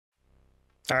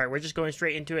All right, we're just going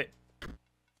straight into it.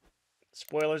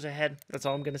 Spoilers ahead. That's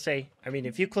all I'm going to say. I mean,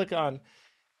 if you click on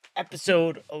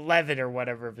episode 11 or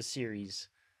whatever of a series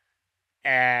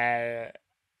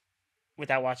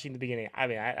without watching the beginning, I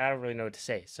mean, I don't really know what to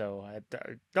say. So I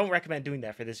don't recommend doing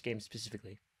that for this game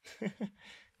specifically.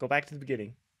 Go back to the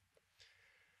beginning.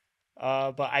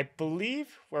 But I believe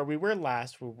where we were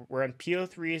last, we're on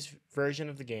PO3's version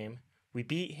of the game. We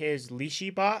beat his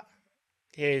Lishi bot,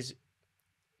 his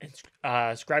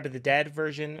Scribe of the Dead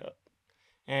version,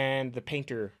 and the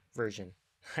Painter version.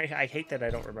 I hate that I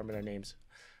don't remember their names.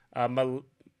 No,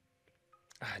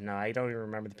 I don't even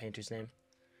remember the Painter's name,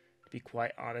 to be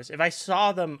quite honest. If I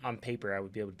saw them on paper, I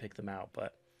would be able to pick them out.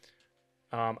 But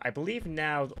I believe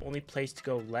now the only place to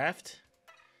go left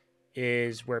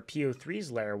is where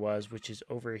PO3's lair was, which is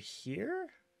over here.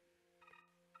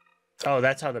 Oh,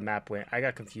 that's how the map went. I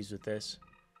got confused with this.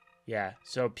 Yeah,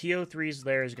 so PO3's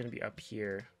lair is going to be up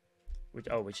here,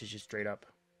 which is just straight up.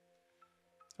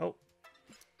 Oh.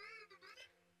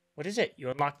 What is it? You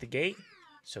unlocked the gate?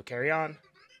 So carry on.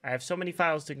 I have so many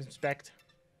files to inspect.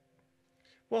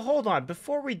 Well, hold on.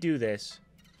 Before we do this,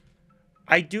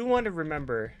 I do want to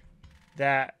remember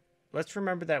that... Let's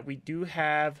remember that we do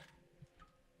have...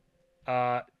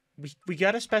 We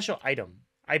got a special item.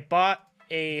 I bought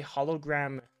a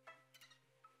hologram...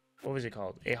 What was it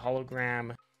called? A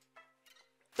hologram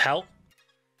pelt.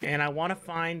 And I want to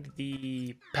find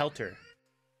the pelter.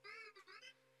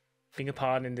 Being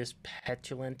upon in this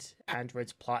petulant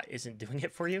android's plot isn't doing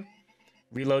it for you.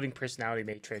 Reloading personality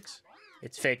matrix.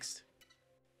 It's fixed.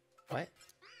 What?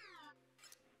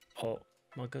 Oh,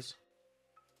 monkas.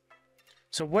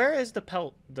 So where is the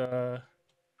pelt?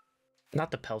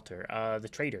 Not the pelter. The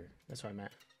trader. That's what I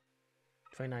meant.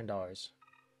 $29.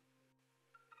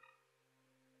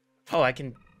 Oh, I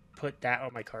can put that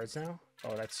on my cards now?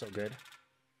 Oh, that's so good.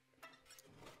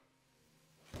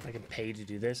 I can pay to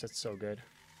do this. That's so good.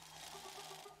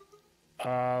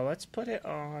 Let's put it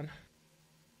on...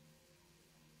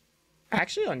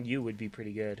 Actually, on you would be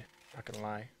pretty good. Not gonna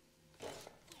lie.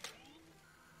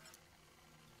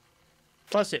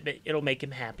 Plus, it'll make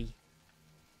him happy.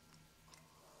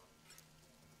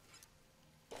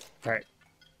 Alright.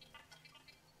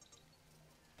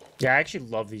 Yeah, I actually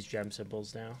love these gem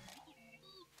symbols now.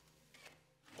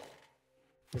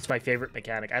 It's my favorite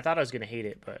mechanic. I thought I was gonna hate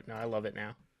it, but no, I love it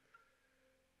now.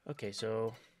 Okay,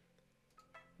 so...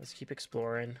 Let's keep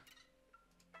exploring.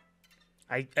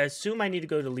 I assume I need to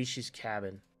go to Lishi's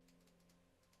cabin.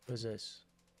 What is this?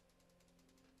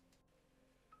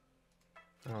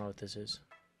 I don't know what this is.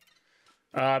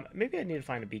 Maybe I need to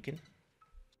find a beacon.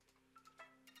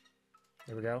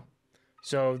 There we go.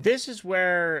 So this is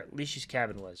where Lishi's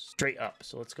cabin was. Straight up.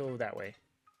 So let's go that way.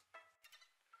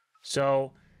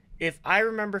 So if I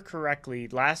remember correctly,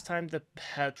 last time the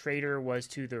trader was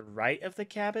to the right of the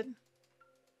cabin.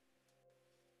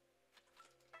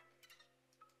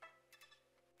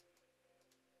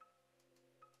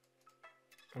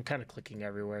 I'm kind of clicking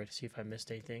everywhere to see if I missed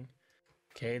anything.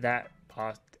 Okay, that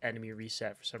enemy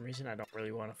reset for some reason. I don't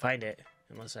really want to find it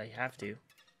unless I have to.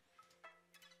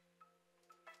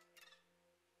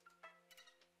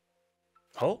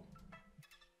 Oh.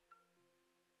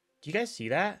 Do you guys see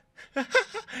that?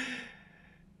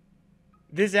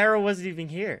 This arrow wasn't even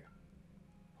here.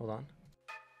 Hold on.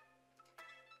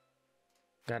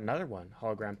 Got another one.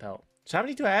 Hologram pelt. So how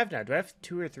many do I have now? Do I have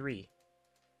 2 or 3?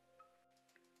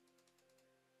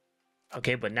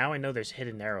 Okay, but now I know there's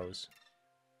hidden arrows.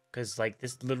 Because, like,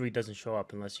 this literally doesn't show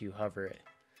up unless you hover it.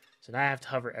 So now I have to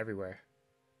hover everywhere.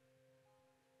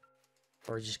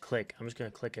 Or just click. I'm just going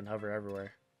to click and hover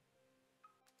everywhere.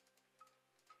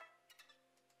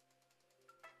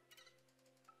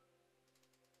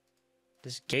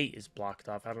 This gate is blocked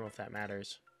off. I don't know if that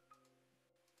matters.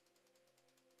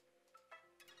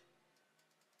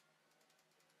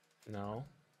 No.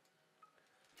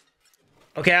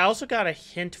 Okay, I also got a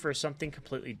hint for something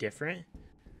completely different.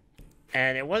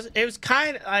 And it was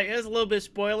kind of, it was a little bit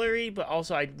spoilery, but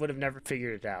also I would have never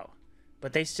figured it out.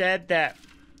 But they said that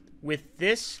with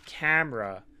this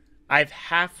camera, I've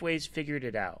halfway figured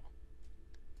it out.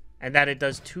 And that it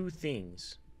does 2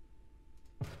 things.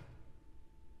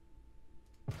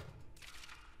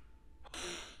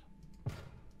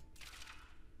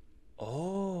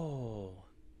 Oh.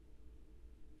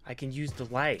 I can use the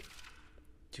light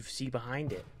to see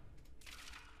behind it.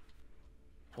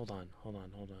 Hold on.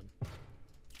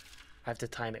 I have to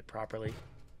time it properly.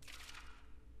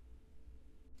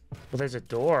 Well, there's a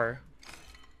door.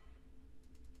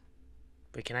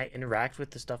 But can I interact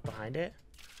with the stuff behind it?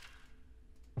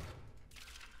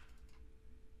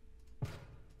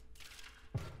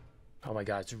 Oh my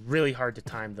god, it's really hard to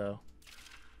time though.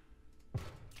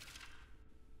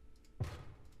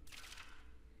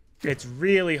 It's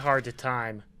really hard to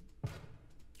time.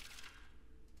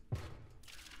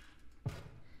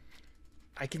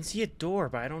 I can see a door,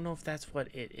 but I don't know if that's what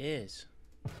it is.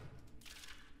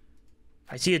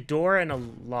 I see a door and a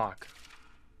lock.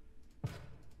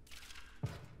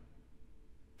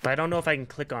 But I don't know if I can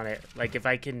click on it. Like, if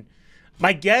I can...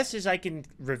 My guess is I can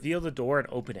reveal the door and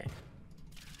open it.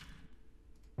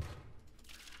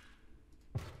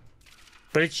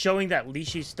 But it's showing that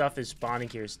Leashy's stuff is spawning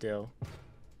here still.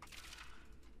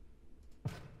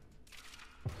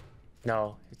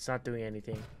 No, it's not doing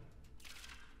anything.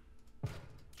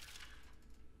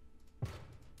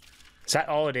 Is that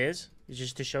all it is? It's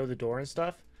just to show the door and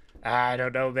stuff? I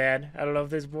don't know, man. I don't know if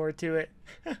there's more to it.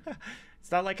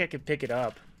 It's not like I can pick it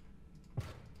up.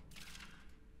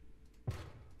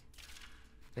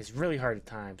 It's really hard to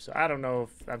time, so I don't know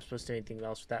if I'm supposed to do anything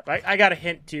else with that. But I got a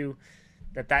hint, too,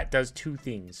 that does two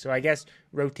things. So I guess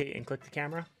rotate and click the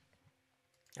camera.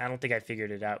 I don't think I figured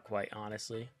it out quite,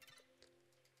 honestly.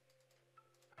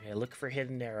 Okay, look for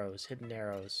hidden arrows. Hidden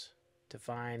arrows. To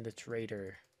find the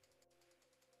traitor.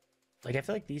 Like, I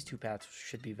feel like these two paths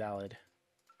should be valid.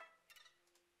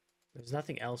 There's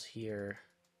nothing else here.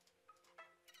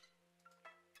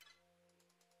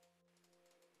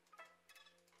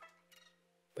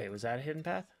 Wait, was that a hidden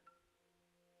path?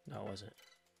 No, it wasn't.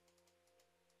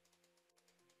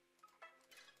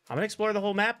 I'm gonna explore the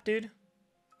whole map, dude.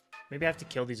 Maybe I have to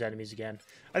kill these enemies again.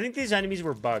 I think these enemies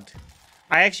were bugged.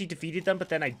 I actually defeated them, but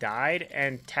then I died,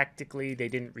 and technically they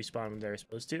didn't respawn when they were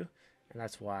supposed to. And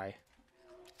that's why.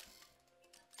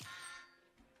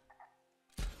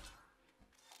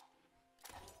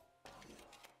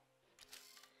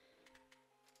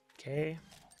 Okay.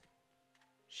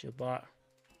 Shield bot.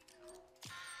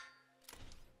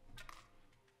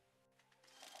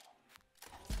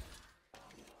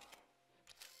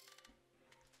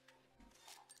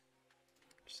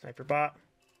 Sniper bot.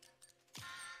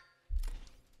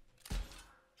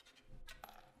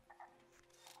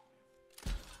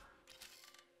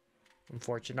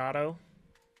 Unfortunato.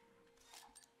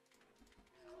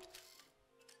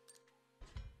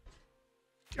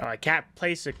 Oh, I can't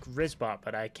place a Grisbot,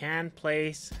 but I can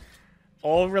place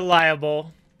All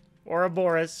Reliable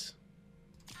Ouroboros.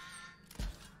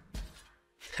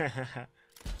 About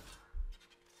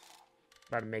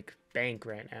to make bank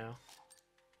right now.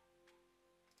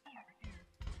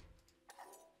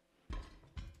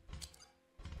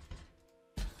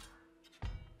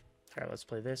 Alright, let's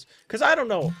play this. Because I don't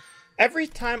know. Every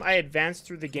time I advance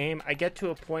through the game, I get to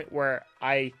a point where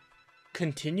I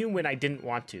continue when I didn't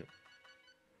want to.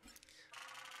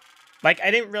 Like,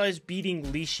 I didn't realize beating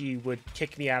Leashy would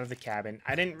kick me out of the cabin.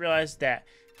 I didn't realize that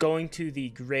going to the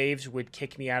graves would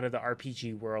kick me out of the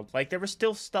RPG world. Like, there was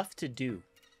still stuff to do.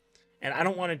 And I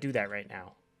don't want to do that right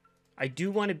now. I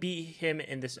do want to beat him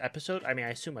in this episode. I mean, I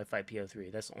assume I fight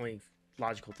PO3. That's the only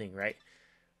logical thing, right?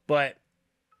 But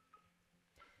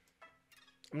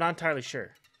I'm not entirely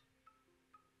sure.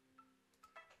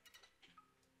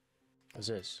 What's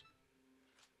this?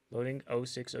 Loading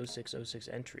 060606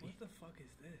 entry. What the fuck is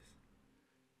this?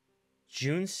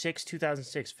 June 6,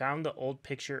 2006. Found the old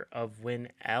picture of when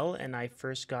Elle and I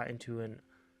first got into an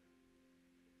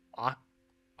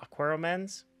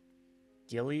Aquaman's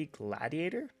Gilly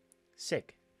Gladiator?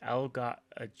 Sick. Elle got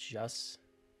a just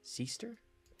Seaster?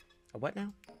 A what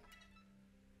now?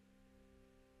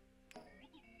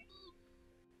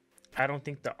 I don't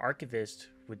think the archivist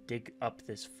would dig up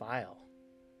this file.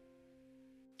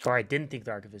 Or I didn't think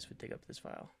the archivist would dig up this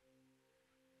file.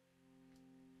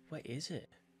 What is it?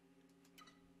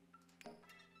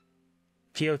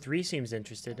 PO3 seems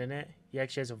interested in it. He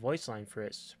actually has a voice line for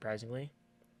it, surprisingly.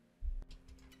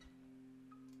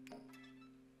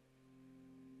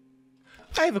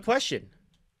 I have a question.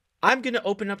 I'm going to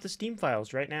open up the Steam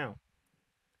files right now.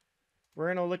 We're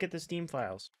going to look at the Steam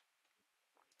files.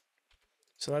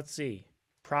 So let's see.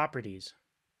 Properties.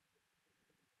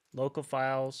 Local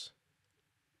files.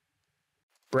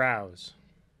 Browse.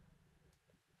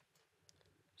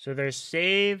 So there's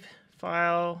save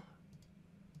file,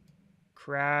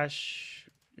 crash,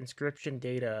 inscription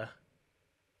data.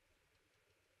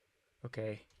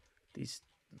 Okay. These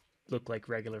look like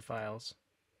regular files.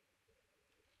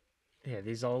 Yeah,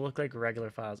 these all look like regular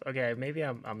files. Okay, maybe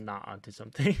I'm not onto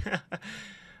something.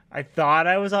 I thought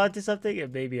I was onto something,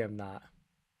 and maybe I'm not.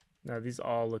 No, these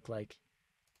all look like...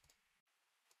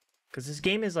 Because this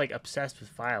game is, like, obsessed with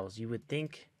files. You would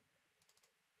think...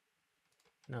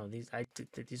 No, these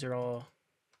are all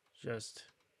just...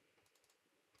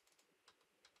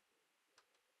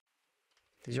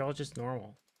 These are all just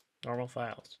normal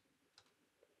files.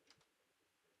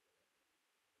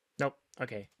 Nope.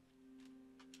 Okay.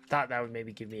 Thought that would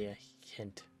maybe give me a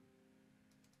hint.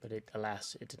 But it,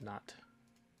 alas, it did not.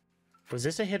 Was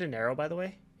this a hidden arrow, by the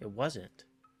way? It wasn't.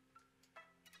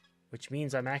 Which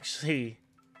means I'm actually...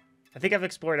 I think I've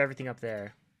explored everything up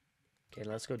there. Okay,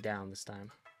 let's go down this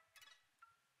time.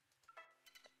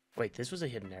 Wait, this was a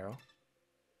hidden arrow.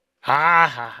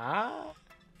 Ha ha ha!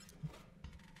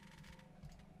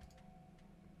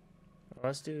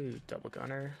 Let's do double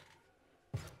gunner.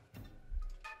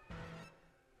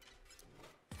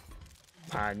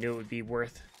 I knew it would be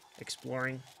worth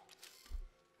exploring.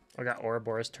 I got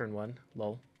Ouroboros turn 1.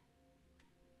 Lol.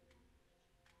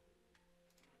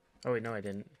 Oh wait, no I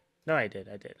didn't. No I did.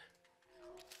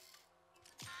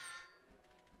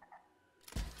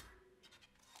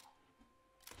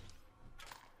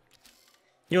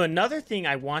 You know, another thing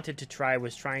I wanted to try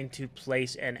was trying to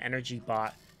place an energy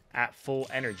bot at full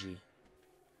energy.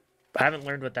 But I haven't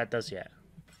learned what that does yet.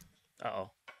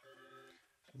 Uh-oh.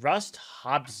 Rust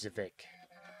Hobzovic.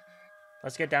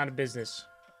 Let's get down to business.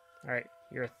 Alright,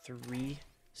 you're a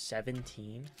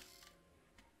 317.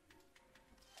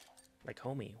 Like,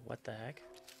 homie, what the heck?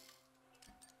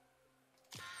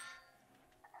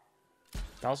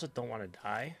 I also don't want to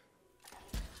die.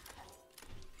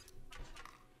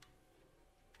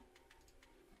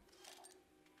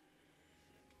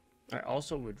 I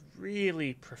also would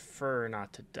really prefer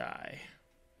not to die.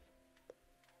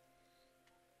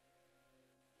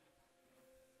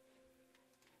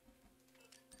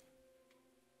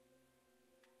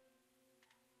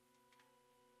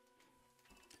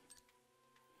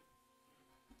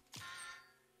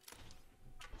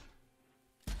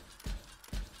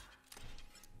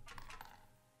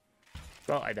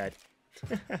 Well, I died.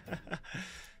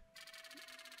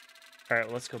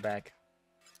 Alright, let's go back.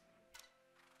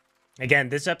 Again,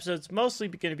 this episode's mostly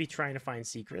going to be trying to find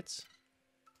secrets.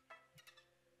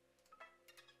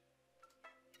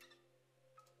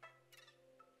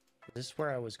 Is this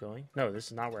where I was going? No, this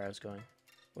is not where I was going.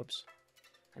 Whoops.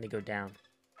 I need to go down.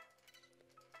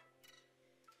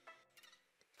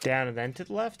 Down and then to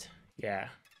the left? Yeah.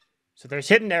 So there's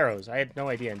hidden arrows. I had no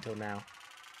idea until now.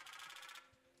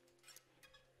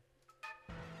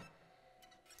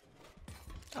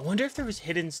 I wonder if there was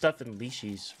hidden stuff in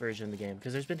Leashy's version of the game,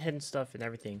 because there's been hidden stuff in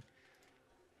everything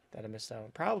that I missed out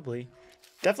on. Probably.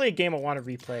 Definitely a game I want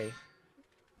to replay.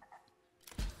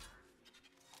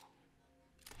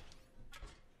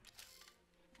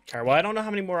 Alright, well, I don't know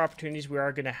how many more opportunities we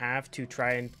are going to have to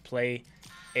try and play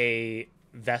a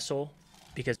vessel,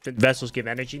 because the vessels give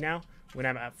energy now when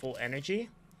I'm at full energy.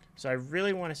 So I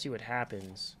really want to see what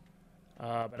happens.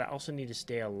 But I also need to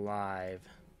stay alive.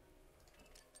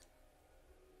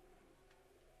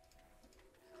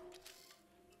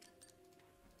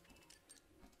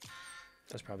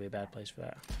 That's probably a bad place for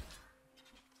that.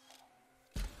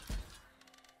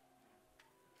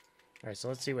 Alright, so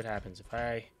let's see what happens. If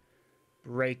I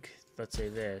break, let's say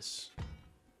this,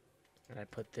 and I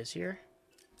put this here.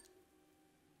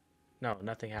 No,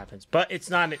 nothing happens. But it's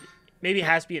not... Maybe it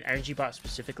has to be an energy bot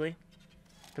specifically.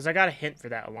 Because I got a hint for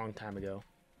that a long time ago.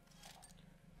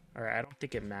 Alright, I don't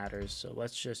think it matters. So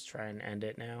let's just try and end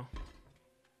it now.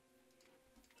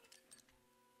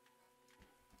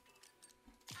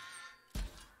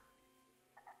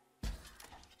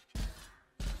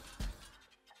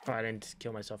 Oh, I didn't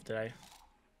kill myself, did I?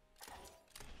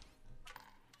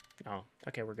 Oh,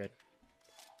 okay, we're good.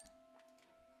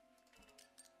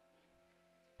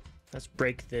 Let's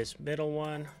break this middle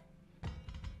one.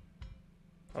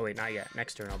 Oh, wait, not yet.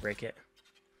 Next turn, I'll break it.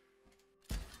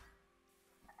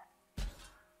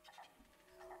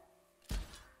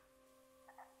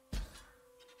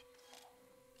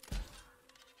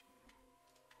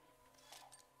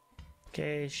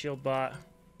 Okay, shield bot.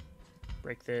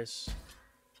 Break this.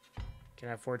 Can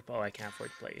I afford to... Oh, I can't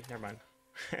afford to play you. Never mind.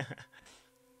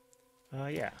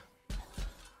 Yeah.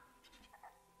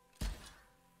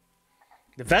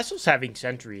 The vessels having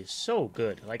sentry is so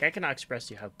good. Like, I cannot express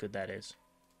to you how good that is.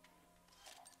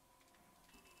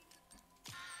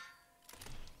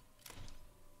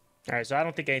 Alright, so I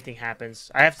don't think anything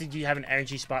happens. I have to have an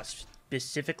energy spot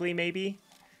specifically, maybe.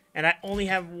 And I only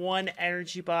have one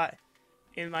energy bot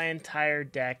in my entire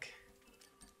deck.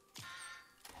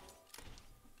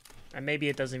 And maybe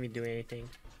it doesn't even do anything.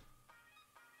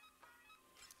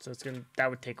 So it's gonna... That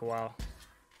would take a while.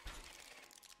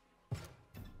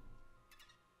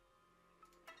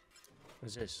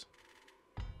 What's this?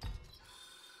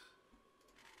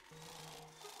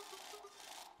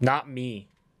 Not me.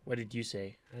 What did you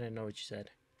say? I didn't know what you said.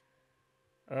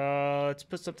 Let's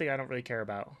put something I don't really care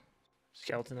about.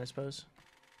 Skeleton, I suppose.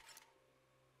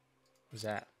 What's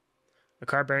that? A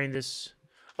card bearing this...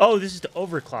 Oh, this is to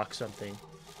overclock something.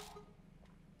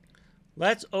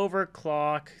 Let's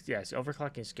overclock. Yes,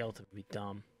 overclocking skeleton would be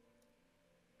dumb.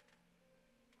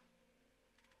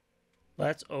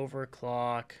 Let's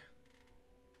overclock.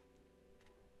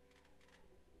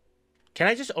 Can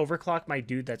I just overclock my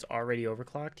dude that's already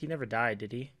overclocked? He never died,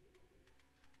 did he?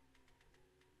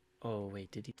 Oh,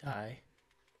 wait, did he die?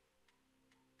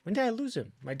 When did I lose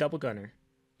him? My double gunner.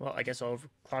 Well, I guess I'll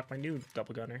overclock my new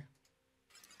double gunner.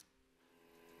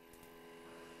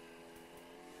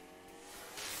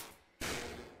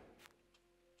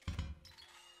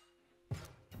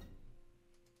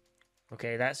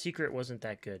 Okay, that secret wasn't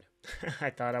that good. I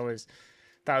thought I was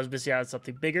missing out on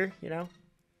something bigger, you know?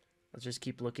 Let's just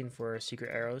keep looking for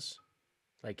secret arrows.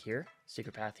 Like here.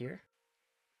 Secret path here.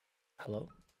 Hello?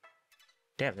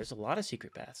 Damn, there's a lot of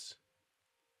secret paths.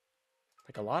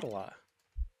 Like a lot.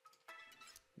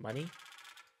 Money?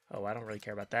 Oh, I don't really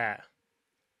care about that.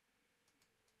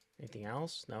 Anything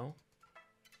else? No?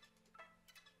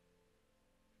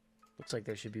 Looks like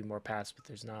there should be more paths, but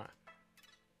there's not.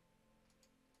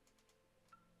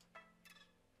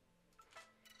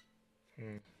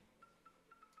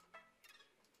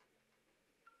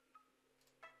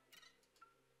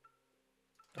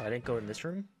 Oh, I didn't go in this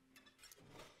room?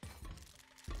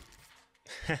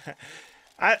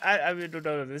 I mean,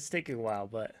 no, this is taking a while,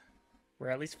 but we're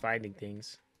at least finding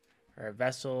things. All right,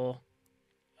 vessel.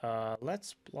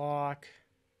 Let's block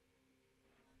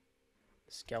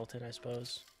skeleton, I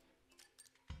suppose.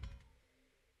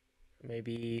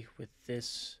 Maybe with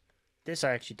this. This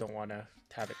I actually don't want to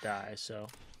have it die, so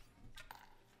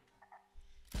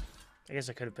I guess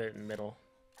I could have put it in the middle.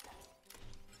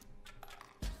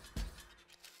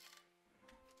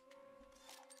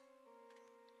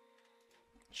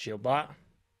 Shield bot.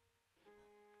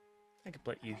 I could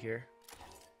put you here.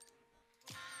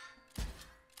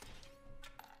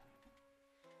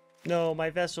 No,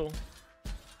 my vessel.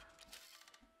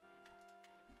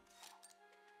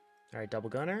 Alright, double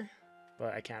gunner,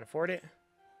 but I can't afford it.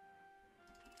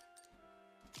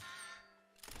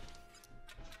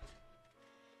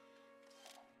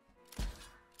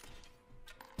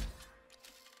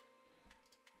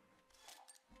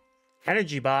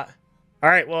 Energy bot.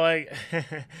 Alright, well,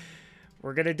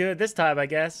 we're gonna do it this time, I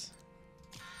guess.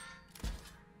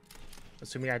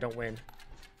 Assuming I don't win.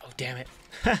 Oh, damn it.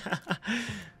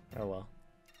 Oh, well.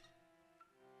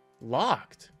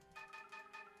 Locked.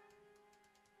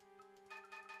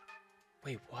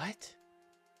 Wait, what?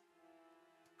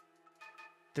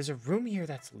 There's a room here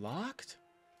that's locked?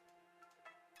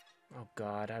 Oh,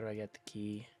 God. How do I get the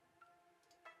key?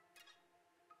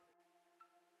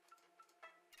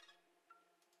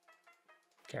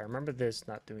 Okay, I remember this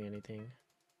not doing anything.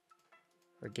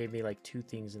 Or it gave me like 2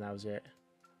 things and that was it.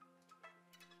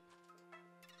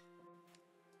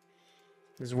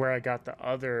 This is where I got the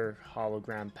other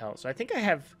hologram pelt. So I think I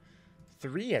have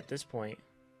 3 at this point.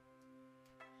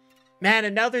 Man,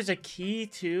 and now there's a key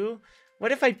too?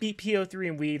 What if I beat PO3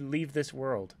 and we leave this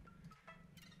world?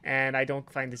 And I don't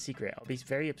find the secret? I'll be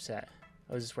very upset.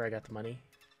 Oh, is this where I got the money?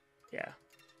 Yeah.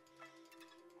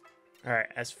 Alright,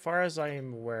 as far as I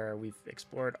am aware, we've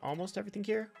explored almost everything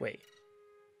here. Wait.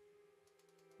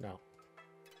 No.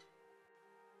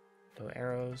 No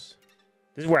arrows.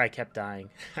 This is where I kept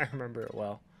dying. I remember it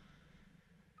well.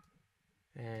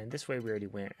 And this way we already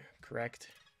went, correct?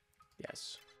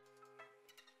 Yes.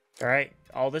 Alright,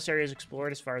 all this area is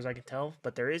explored as far as I can tell,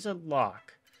 but there is a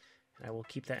lock. And I will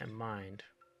keep that in mind.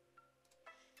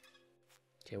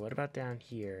 Okay, what about down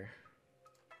here?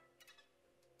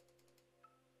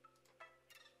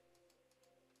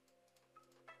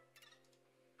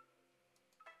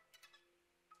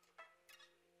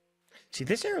 See,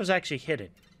 this arrow is actually hidden.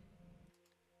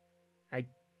 I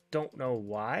don't know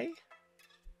why.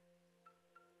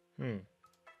 All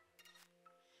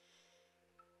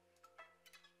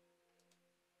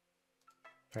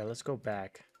right, let's go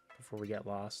back before we get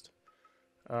lost.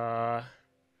 The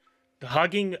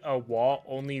hugging a wall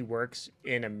only works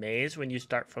in a maze when you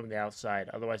start from the outside.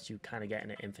 Otherwise, you kind of get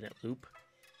in an infinite loop.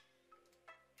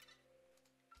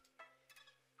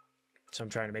 So I'm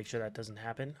trying to make sure that doesn't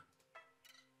happen.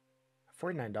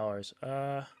 $49.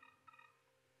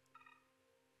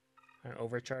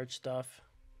 Overcharge stuff.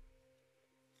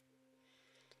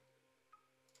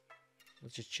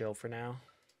 Let's just chill for now.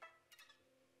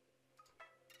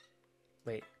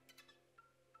 Wait.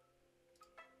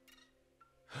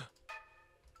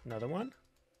 Another one?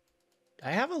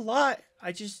 I have a lot.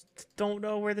 I just don't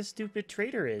know where the stupid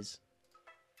trader is.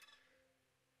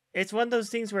 It's one of those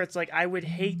things where it's like, I would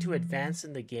hate to advance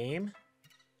in the game.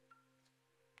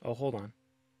 Oh, hold on.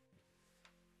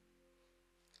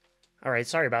 All right,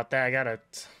 sorry about that. I got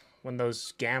one of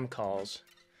those scam calls.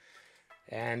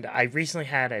 And I recently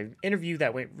had an interview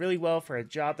that went really well for a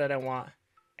job that I want.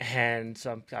 And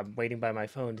so I'm waiting by my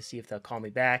phone to see if they'll call me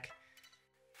back.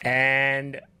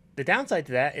 And the downside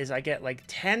to that is I get like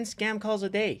 10 scam calls a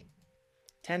day.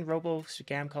 10 robo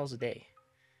scam calls a day.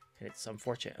 And it's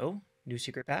unfortunate. Oh, new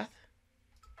secret path.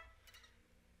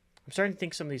 I'm starting to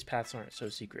think some of these paths aren't so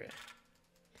secret.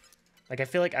 Like, I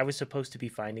feel like I was supposed to be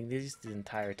finding these the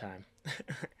entire time.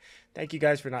 Thank you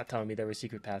guys for not telling me there were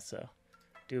secret paths, though.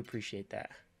 Do appreciate that.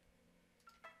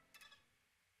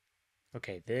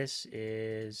 Okay, this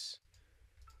is...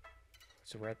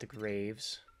 So we're at the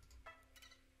graves.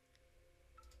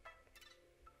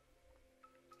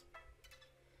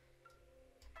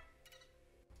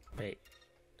 Wait,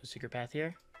 no secret path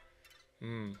here?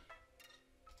 I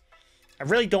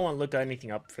really don't want to look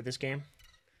anything up for this game.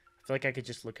 I feel like I could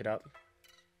just look it up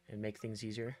and make things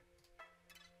easier.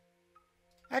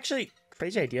 Actually,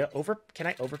 crazy idea. Can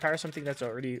I overpower something that's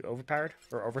already overpowered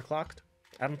or overclocked?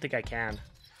 I don't think I can.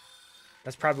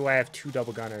 That's probably why I have 2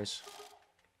 double gunners.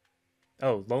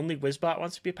 Oh, Lonely Wizbot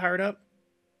wants to be powered up?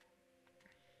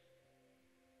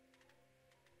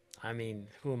 I mean,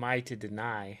 who am I to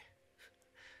deny?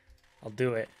 I'll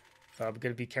do it. But I'm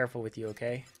going to be careful with you,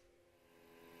 okay?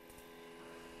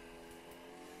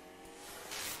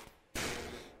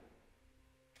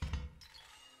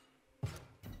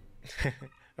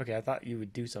 Okay, I thought you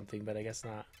would do something, but I guess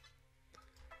not.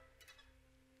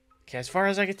 Okay, as far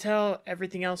as I could tell,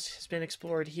 everything else has been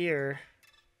explored here.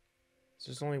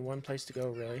 So there's only one place to go,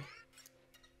 really.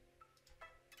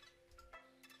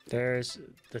 There's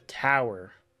the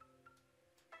tower.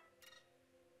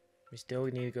 We still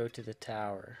need to go to the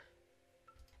tower.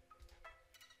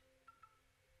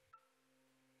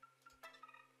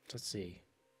 Let's see.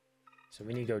 So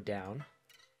we need to go down.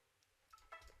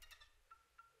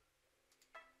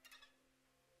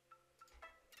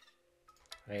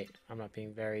 Wait, I'm not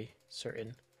being very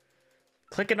certain.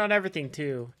 Clicking on everything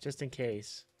too, just in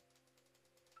case.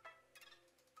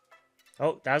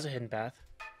 Oh, that was a hidden path.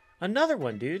 Another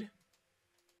one, dude.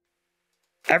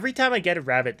 Every time I get a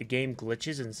rabbit, the game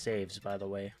glitches and saves, by the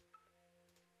way.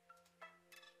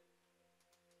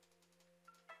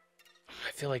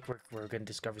 I feel like we're going to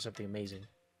discover something amazing.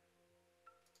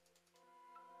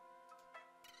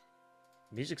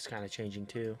 Music's kind of changing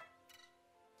too.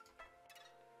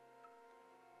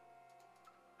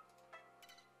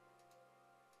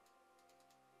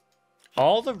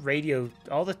 All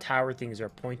the tower things are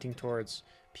pointing towards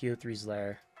PO3's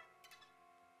lair.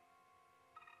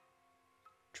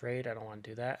 Trade, I don't want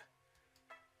to do that.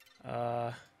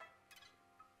 I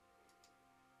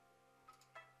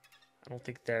don't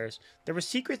think there were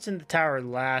secrets in the tower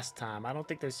last time. I don't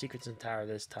think there's secrets in the tower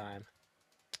this time.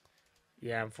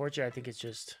 Yeah, unfortunately, I think it's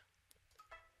just...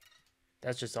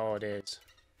 That's just all it is.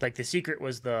 Like, the secret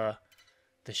was the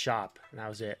shop, and that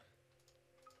was it.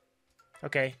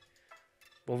 Okay.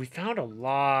 Well, we found a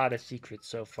lot of secrets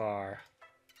so far.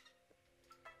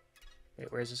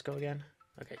 Wait, where does this go again?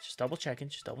 Okay, just double checking,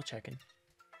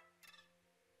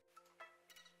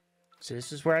 So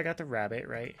this is where I got the rabbit,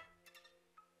 right?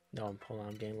 No, hold on,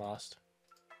 I'm getting lost.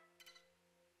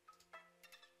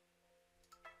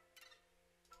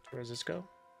 Where does this go?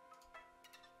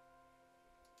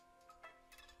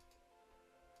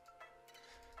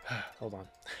 Hold on.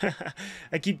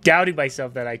 I keep doubting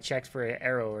myself that I checked for an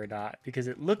arrow or not, because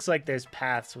it looks like there's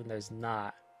paths when there's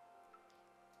not.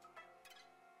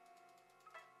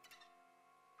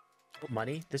 Oh,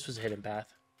 money? This was a hidden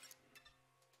path.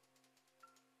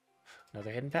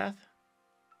 Another hidden path?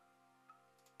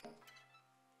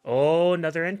 Oh,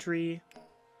 another entry.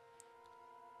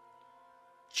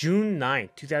 June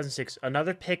 9th, 2006.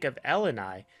 Another pic of Elle and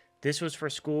I. This was for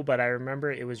school, but I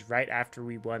remember it was right after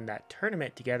we won that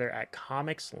tournament together at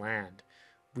Comics Land.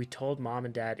 We told Mom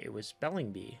and Dad it was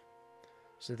Spelling Bee.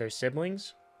 So they're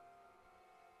siblings?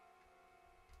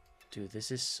 Dude, this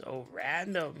is so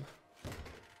random.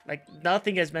 Like,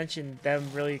 nothing has mentioned them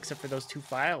really except for those 2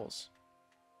 files.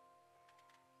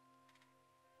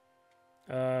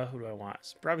 Who do I want?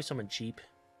 It's probably someone cheap.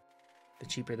 The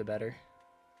cheaper, the better.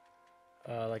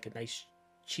 Like a nice,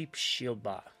 cheap shield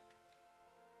bot.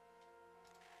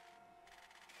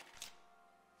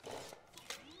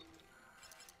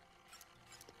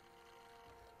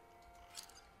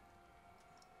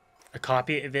 A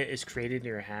copy of it is created in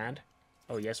your hand?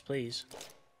 Oh, yes, please.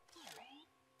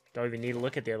 Don't even need to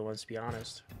look at the other ones, to be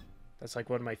honest. That's like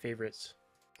one of my favorites.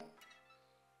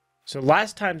 So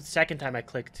last time, the second time I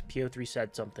clicked, PO3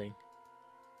 said something.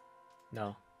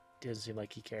 No, doesn't seem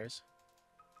like he cares.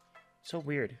 So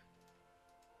weird.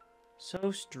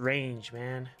 So strange,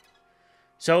 man.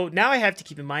 So now I have to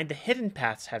keep in mind the hidden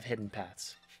paths have hidden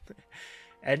paths.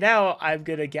 And now I'm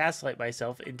going to gaslight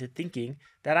myself into thinking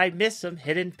that I missed some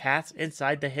hidden paths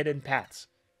inside the hidden paths.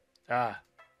 Ah.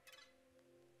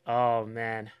 Oh,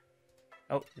 man.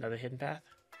 Oh, another hidden path.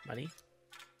 Money.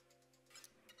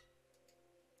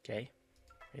 Okay.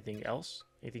 Anything else?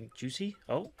 Anything juicy?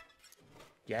 Oh.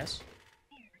 Yes.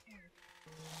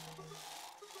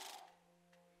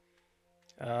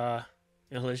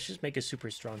 Let's just make a super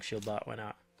strong shield bot. Why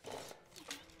not?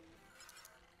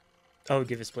 Oh,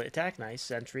 give a split attack. Nice.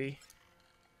 Sentry.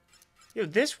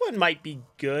 This one might be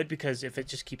good because if it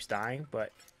just keeps dying,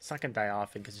 but it's not going to die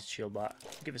often because it's shield bot.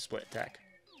 Give a split attack.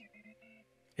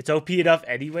 It's OP enough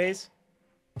anyways.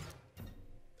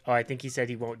 Oh, I think he said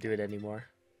he won't do it anymore.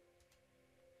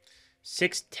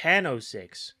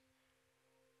 61006.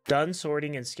 Done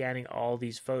sorting and scanning all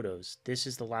these photos. This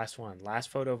is the last one. Last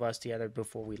photo of us together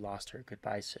before we lost her.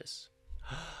 Goodbye, sis.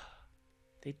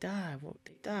 They died. Well,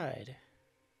 they died.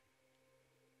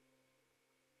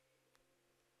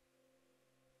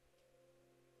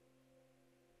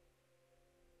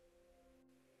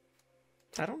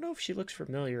 I don't know if she looks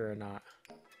familiar or not,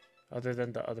 other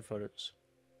than the other photos.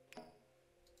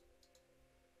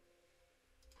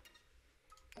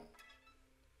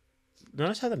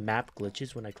 Notice how the map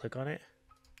glitches when I click on it?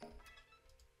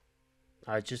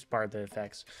 I just barred the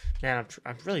effects. Man,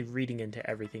 I'm really reading into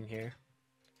everything here.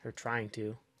 Or trying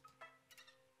to.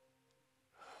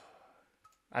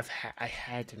 I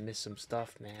had to miss some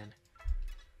stuff, man.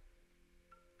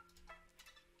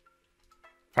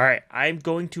 Alright, I'm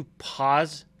going to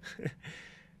pause.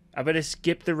 I'm going to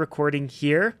skip the recording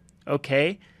here,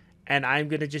 okay? And I'm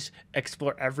going to just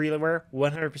explore everywhere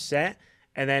 100%.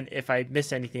 And then if I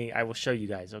miss anything, I will show you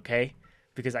guys, okay?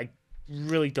 Because I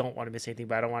really don't want to miss anything,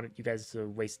 but I don't want you guys to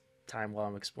waste time while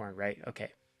I'm exploring, right?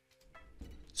 Okay.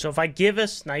 So if I give a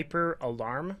sniper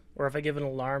alarm, or if I give an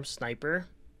alarm sniper,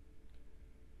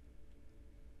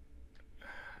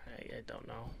 I don't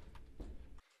know.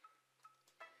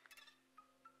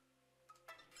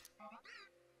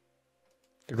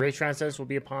 The Great Transcendence will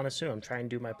be upon us soon. I'm trying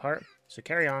to do my part. So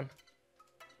carry on.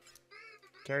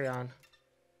 Carry on.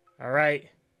 Alright.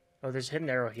 Oh, there's a hidden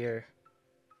arrow here.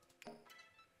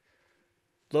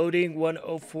 Loading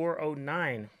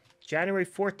 10409. January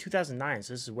 4th, 2009.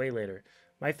 So this is way later.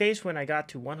 My face when I got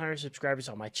to 100 subscribers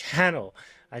on my channel.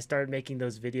 I started making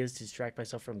those videos to distract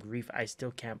myself from grief. I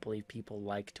still can't believe people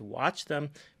like to watch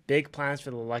them. Big plans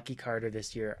for the Lucky Carter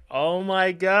this year. Oh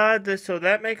my god. So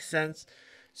that makes sense.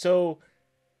 So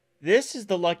this is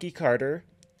the Lucky Carter.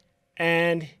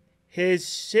 And his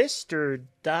sister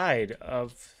died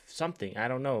of something. I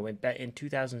don't know. In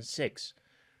 2006.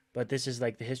 But this is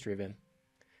like the history of him.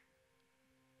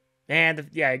 And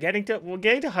yeah, getting to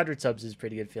 100 subs is a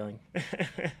pretty good feeling.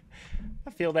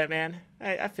 I feel that, man.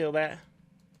 I feel that.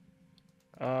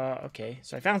 Okay,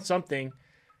 so I found something.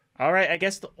 All right, I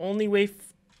guess the only way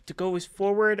to go is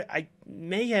forward. I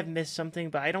may have missed something,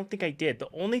 but I don't think I did. The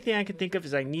only thing I can think of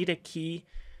is I need a key,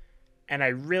 and I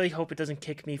really hope it doesn't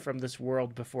kick me from this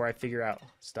world before I figure out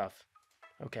stuff.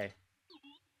 Okay.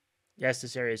 Yes,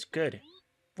 this area is good.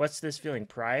 What's this feeling?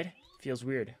 Pride? Feels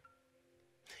weird.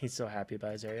 He's so happy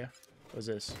about his area. What's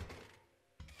this?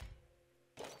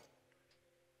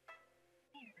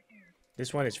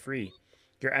 This one is free.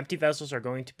 Your empty vessels are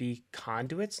going to be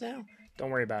conduits now? Don't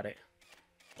worry about it.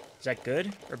 Is that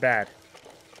good or bad?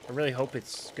 I really hope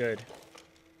it's good.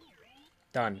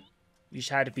 Done. You just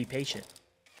had to be patient.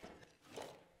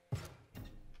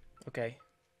 Okay.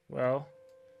 Well,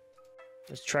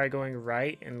 let's try going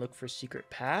right and look for secret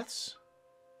paths.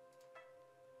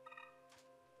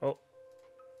 Oh.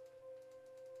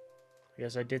 I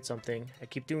guess I did something. I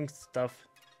keep doing stuff.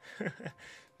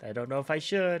 I don't know if I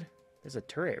should. There's a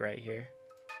turret right here.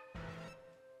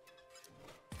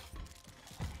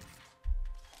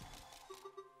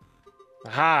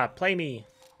 Aha! Play me!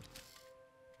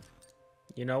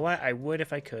 You know what? I would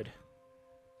if I could.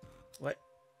 What?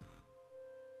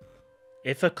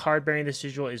 If a card bearing the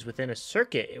sigil is within a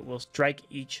circuit, it will strike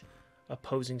each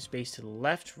opposing space to the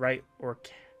left, right, or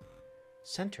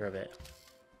center of it.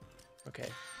 Okay.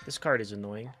 This card is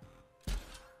annoying.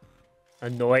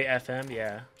 Annoy FM?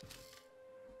 Yeah.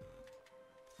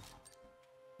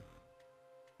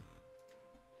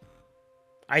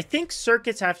 I think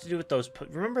circuits have to do with those...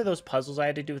 Remember those puzzles I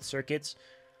had to do with circuits?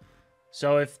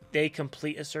 So if they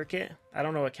complete a circuit... I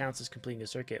don't know what counts as completing a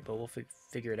circuit, but we'll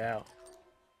figure it out.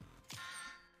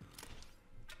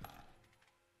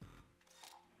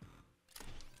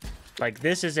 Like,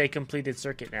 this is a completed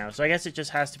circuit now. So I guess it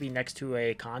just has to be next to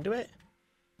a conduit?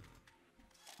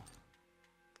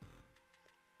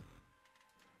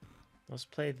 Let's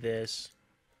play this.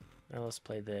 Now let's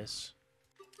play this.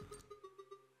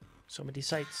 So many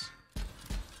sites.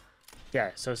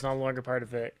 Yeah, so it's no longer part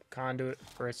of a conduit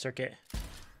or a circuit.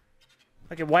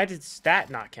 Okay, why did that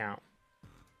not count?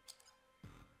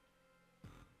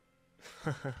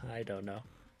 I don't know.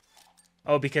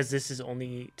 Oh, because this is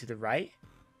only to the right?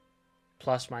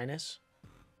 Plus, minus?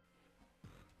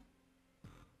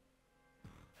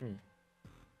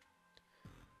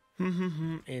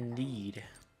 Indeed.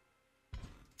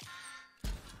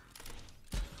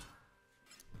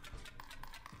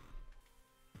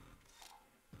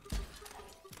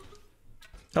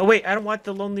 Oh, wait, I don't want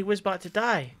the lonely Wizbot to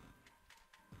die.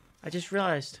 I just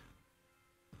realized.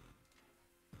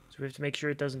 So we have to make sure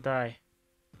it doesn't die.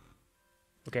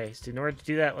 Okay, so in order to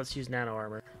do that, let's use nano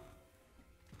armor.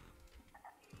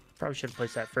 Probably should have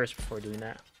placed that first before doing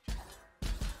that.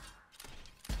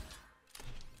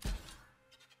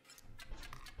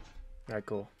 Alright,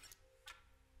 cool.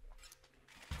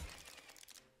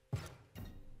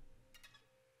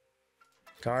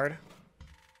 Card.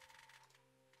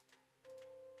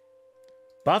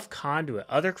 Buff Conduit.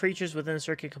 Other creatures within the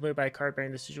circuit completed by a card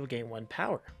bearing this sigil gain 1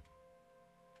 power.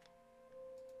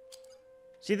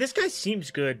 See, this guy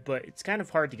seems good, but it's kind of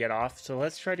hard to get off. So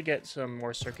let's try to get some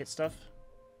more circuit stuff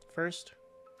first.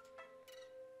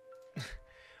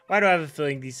 Why do I have a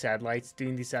feeling these satellites,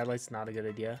 doing these satellites is not a good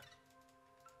idea?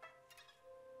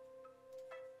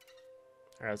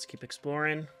 Alright, let's keep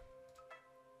exploring.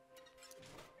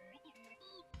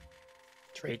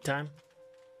 Trade time.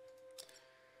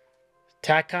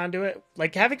 Attack conduit.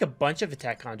 Like, having a bunch of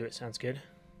attack conduit sounds good.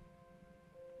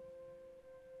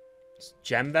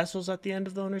 Gem vessels at the end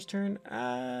of the owner's turn?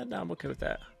 No, I'm okay with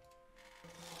that.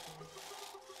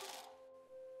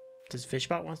 Does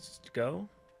Fishbot wants to go?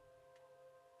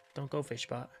 Don't go,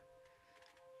 Fishbot.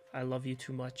 I love you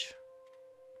too much.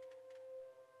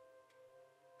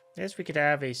 I guess we could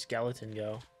have a skeleton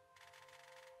go.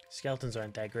 Skeletons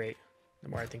aren't that great, the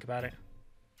more I think about it.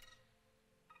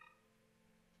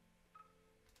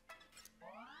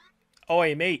 Oh,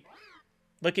 hey, mate.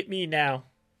 Look at me now.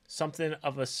 Something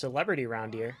of a celebrity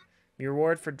around here. My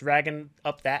reward for dragging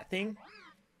up that thing?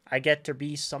 I get to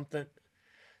be something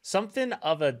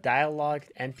of a dialogued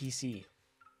NPC.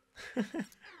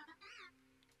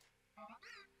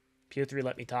 PO3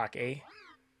 let me talk, eh?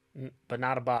 But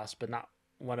not a boss, but not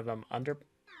one of them under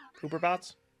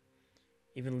Uberbots?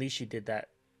 Even Lishi did that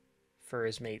for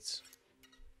his mates.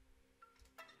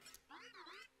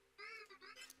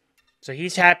 So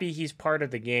he's happy he's part of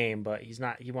the game, but he's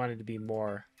not. He wanted to be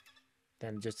more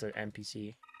than just an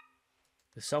NPC.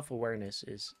 The self-awareness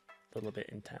is a little bit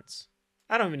intense.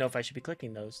 I don't even know if I should be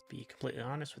clicking those, to be completely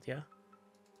honest with you.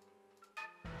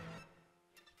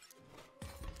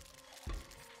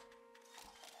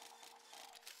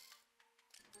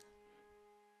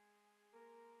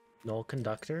 Null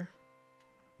conductor?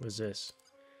 What is this?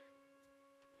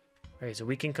 Okay, so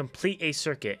we can complete a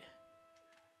circuit.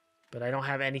 But I don't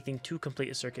have anything to complete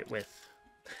a circuit with.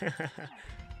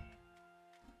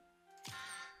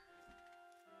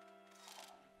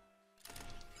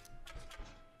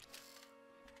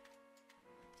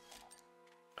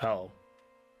 Oh.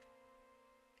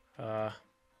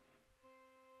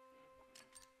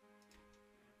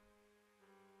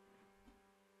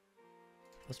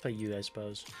 Let's play you, I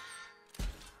suppose.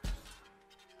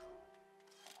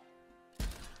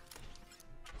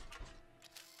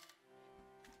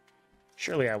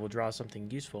 Surely I will draw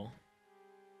something useful.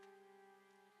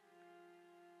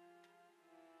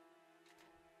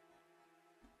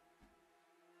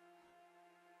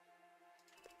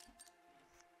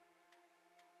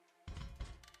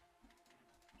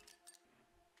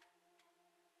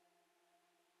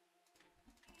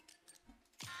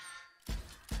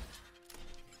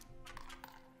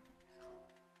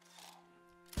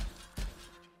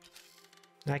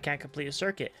 I can't complete a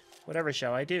circuit. Whatever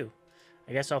shall I do?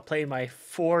 I guess I'll play my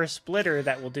 4 splitter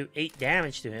that will do 8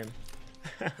 damage to him.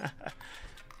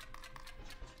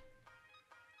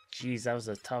 Jeez, that was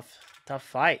a tough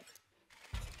fight.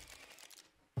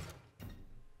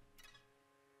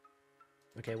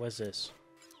 Okay, what's this?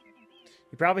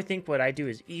 You probably think what I do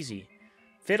is easy.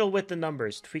 Fiddle with the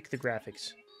numbers, tweak the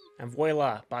graphics. And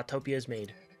voila, Botopia is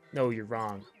made. No, you're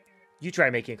wrong. You try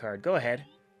making a card, go ahead.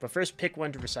 But first pick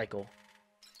one to recycle.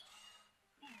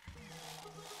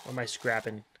 Or am I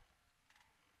scrapping?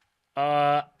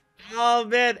 Oh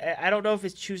man, I don't know if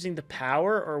it's choosing the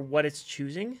power or what it's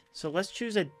choosing. So let's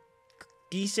choose a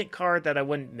decent card that I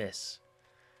wouldn't miss.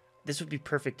 This would be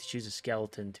perfect to choose a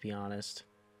skeleton, to be honest.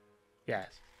 Yeah,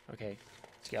 okay,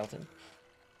 skeleton.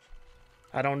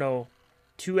 I don't know.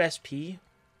 2 SP?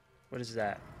 What is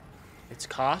that? It's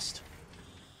cost?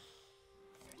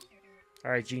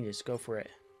 Alright, genius, go for it.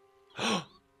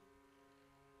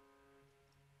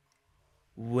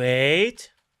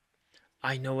 Wait.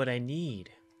 I know what I need.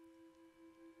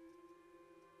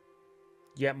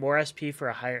 You get more SP for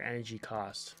a higher energy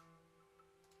cost.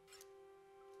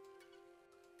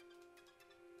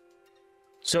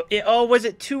 So it, oh, was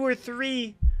it 2 or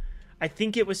 3? I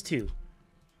think it was 2.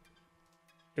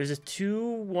 It was a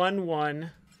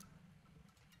 2-1-1.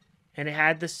 And it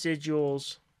had the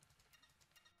sigils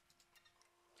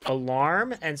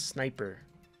Alarm and Sniper.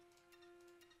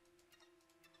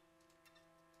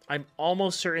 I'm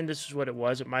almost certain this is what it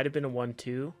was. It might have been a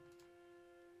 1-2.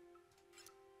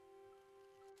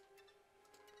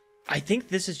 I think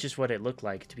this is just what it looked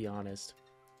like, to be honest.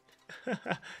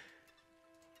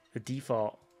 The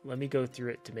default. Let me go through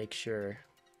it to make sure.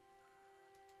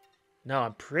 No,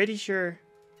 I'm pretty sure.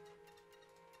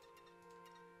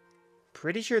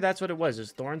 Pretty sure that's what it was.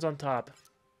 There's thorns on top.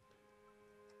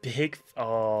 Big.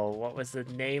 Oh, what was the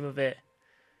name of it?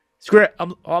 Screw it.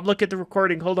 I'm looking at the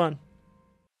recording. Hold on.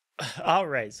 All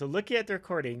right. So looking at the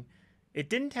recording, it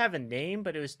didn't have a name,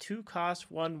 but it was 2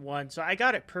 cost 1-1. So I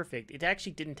got it perfect. It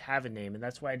actually didn't have a name, and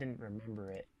that's why I didn't remember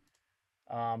it.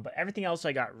 But everything else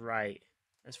I got right,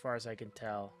 as far as I can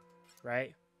tell.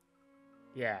 Right?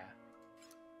 Yeah.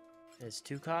 It's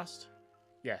 2 cost?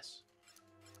 Yes.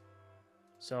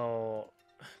 So,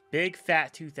 big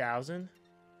fat 2000.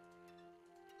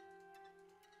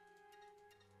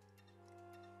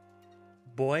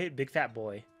 Boy, big fat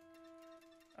boy.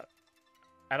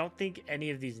 I don't think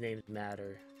any of these names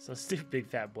matter. So let's do big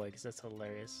fat boy because that's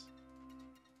hilarious.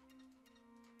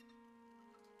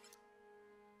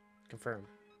 Confirm.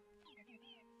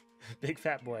 Big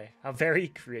fat boy. How very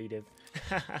creative.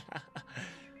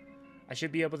 I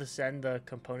should be able to send the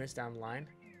components down the line.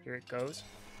 Here it goes.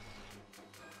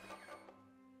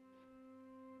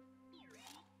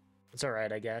 It's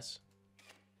alright, I guess.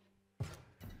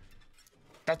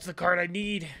 That's the card I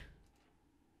need.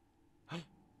 What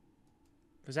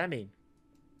does that mean?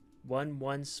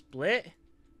 1-1 split?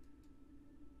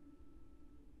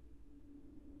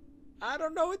 I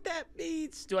don't know what that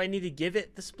means. Do I need to give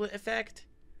it the split effect?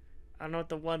 I don't know what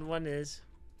the 1-1 is.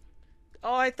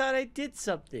 Oh, I thought I did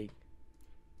something.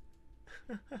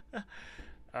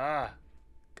 I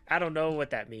don't know what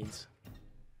that means.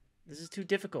 This is too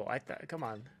difficult. Come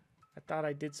on. I thought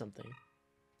I did something.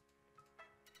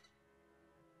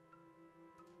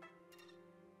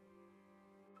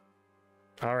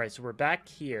 Alright, so we're back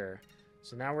here.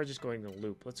 So now we're just going to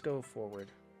loop. Let's go forward.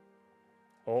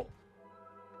 Oh.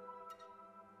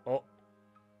 Oh.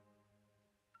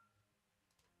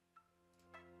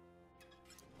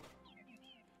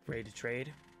 Ready to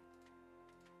trade.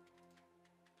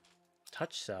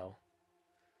 Touch cell.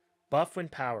 Buff when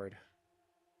powered.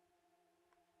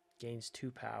 Gains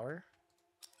 2 power.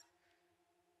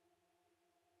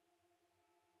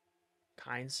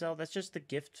 Kind cell? That's just the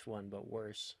gift one, but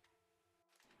worse.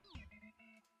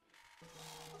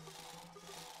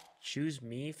 Choose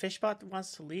me? Fishbot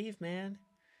wants to leave, man.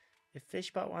 If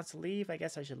Fishbot wants to leave, I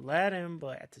guess I should let him,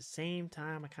 but at the same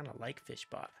time, I kind of like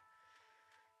Fishbot.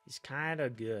 He's kind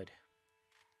of good.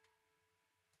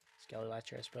 Skelly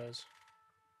Latcher, I suppose.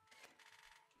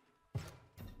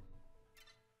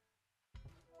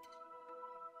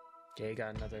 Okay,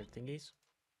 got another thingies.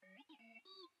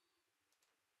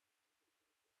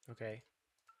 Okay.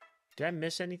 Did I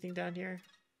miss anything down here?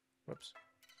 Whoops.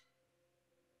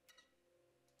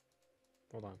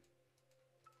 Hold on.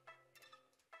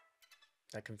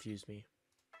 That confused me.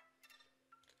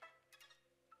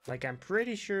 Like, I'm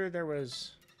pretty sure there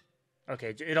was...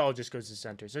 Okay, it all just goes to the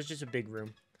center. So it's just a big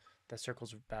room that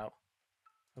circles about.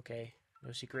 Okay,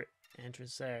 no secret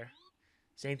entrance there.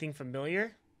 Is anything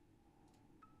familiar?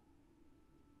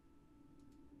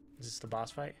 Is this the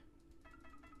boss fight?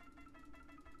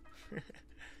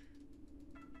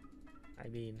 I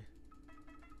mean...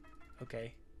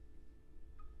 Okay.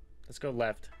 Let's go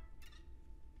left.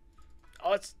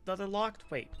 Oh, it's another locked.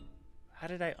 Wait, how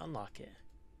did I unlock it?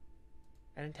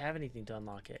 I didn't have anything to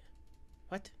unlock it.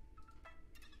 What?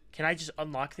 Can I just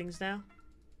unlock things now?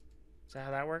 Is that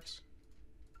how that works?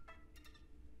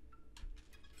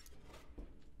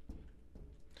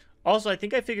 Also, I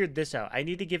think I figured this out. I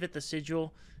need to give it the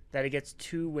sigil that it gets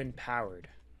 2 when powered.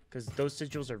 Because those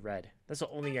sigils are red. That's the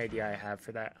only idea I have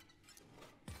for that.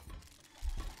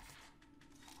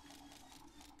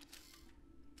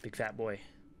 Big fat boy.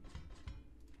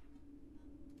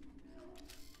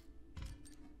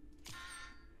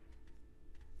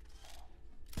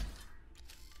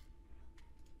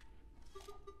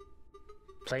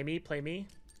 Play me, play me.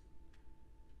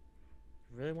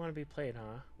 Really want to be played,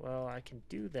 huh? Well, I can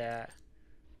do that,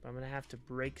 but I'm gonna have to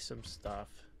break some stuff.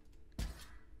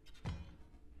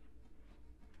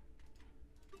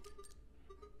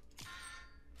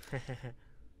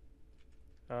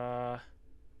 I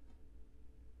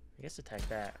guess attack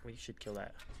that. We should kill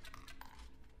that.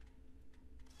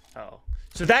 Oh.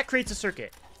 So that creates a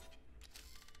circuit.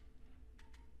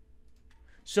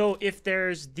 So if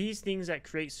there's these things that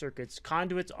create circuits,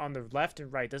 conduits on the left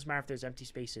and right, doesn't matter if there's empty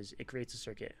spaces, it creates a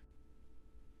circuit.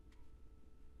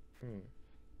 I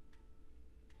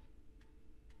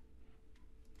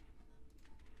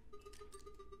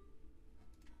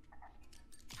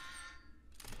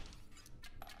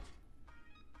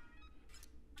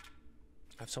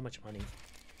have so much money.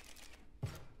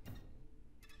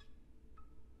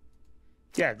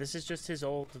 Yeah, this is just his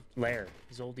old lair,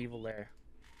 his old evil lair.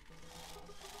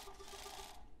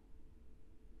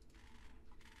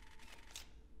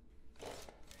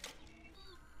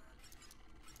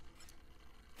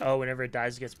 Oh, whenever it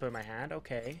dies, it gets put in my hand?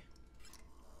 Okay.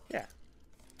 Yeah.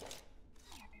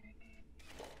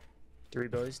 3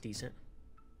 bill is decent.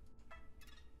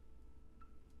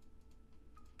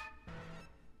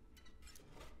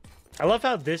 I love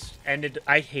how this ended.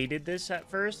 I hated this at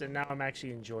first, and now I'm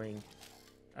actually enjoying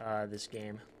this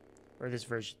game. Or this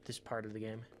version, this part of the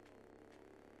game.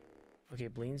 Okay,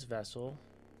 Bleen's Vessel.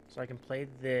 So I can play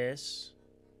this.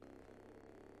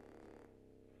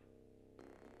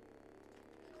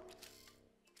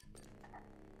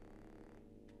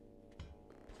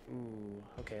 Ooh,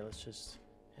 okay, let's just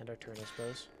end our turn, I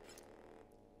suppose.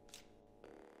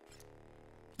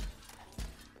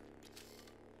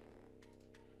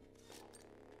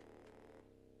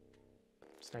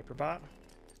 Sniper bot.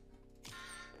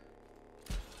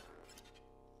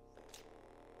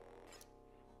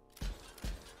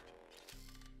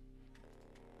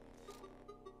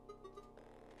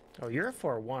 Oh, you're a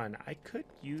 4-1. I could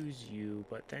use you,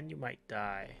 but then you might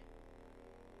die.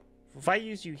 If I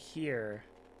use you here,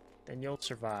 then you'll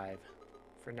survive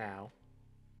for now.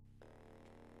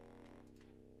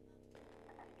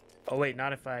 Oh, wait,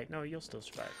 not if I... No, you'll still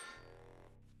survive.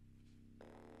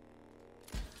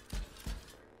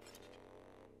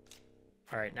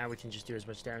 Alright, now we can just do as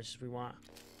much damage as we want.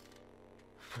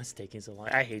 What's taking so long?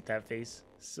 I hate that face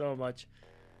so much.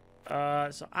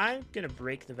 So I'm going to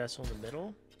break the vessel in the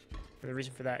middle. And the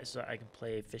reason for that is so I can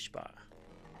play Fishbot.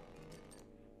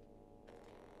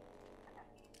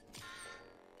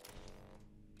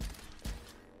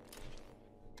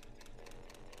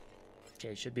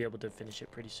 Okay, should be able to finish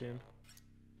it pretty soon.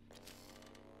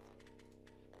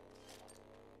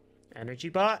 Energy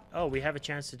bot? Oh, we have a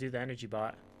chance to do the energy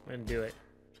bot. I'm gonna do it.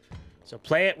 So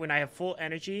play it when I have full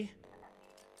energy.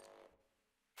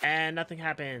 And nothing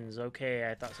happens. Okay,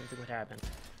 I thought something would happen.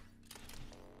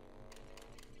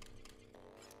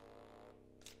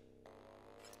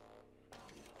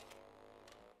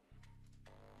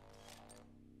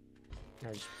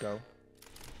 Now just go.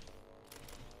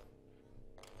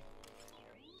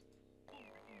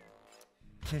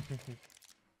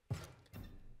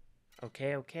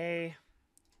 Okay, okay.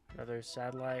 Another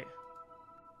satellite.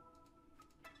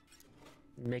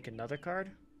 Make another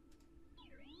card.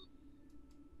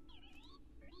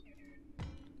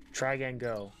 Try again,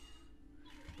 go.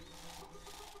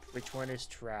 Which one is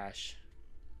trash?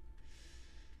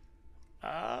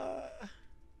 Should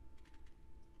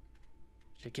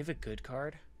I give a good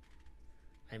card?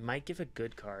 I might give a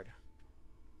good card.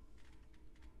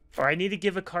 Or I need to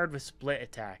give a card with split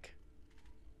attack.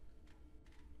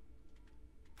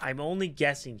 I'm only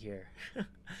guessing here.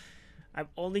 I'm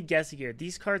only guessing here.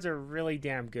 These cards are really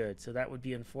damn good, so that would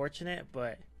be unfortunate,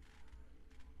 but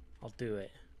I'll do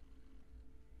it.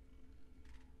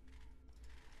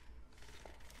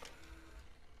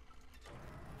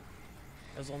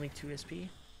 That was only 2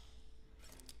 SP.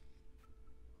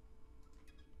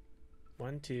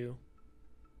 1, 2.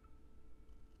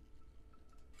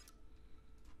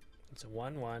 It's a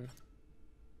 1-1.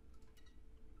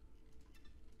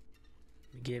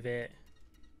 We give it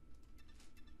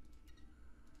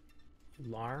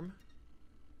alarm.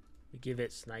 We give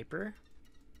it sniper.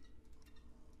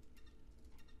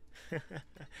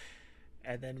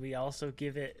 And then we also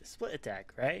give it split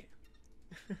attack, right?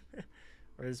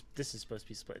 Or this is supposed to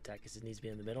be split attack because it needs to be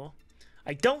in the middle.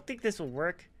 I don't think this will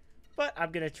work, but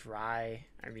I'm gonna try.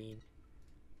 I mean,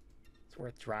 it's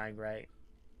worth trying, right?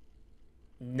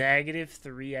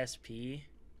 -3 SP.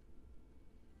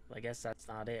 Well, I guess that's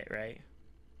not it, right?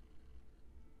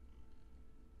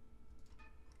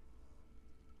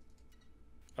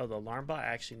 Oh, the alarm bot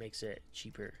actually makes it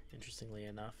cheaper, interestingly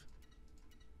enough.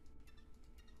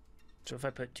 So if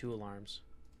I put 2 alarms,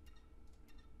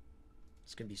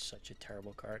 it's gonna be such a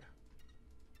terrible card.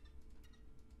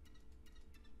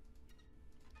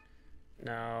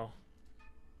 No.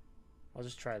 I'll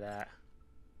just try that.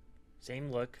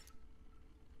 Same look.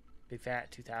 Big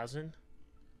Fat 2000.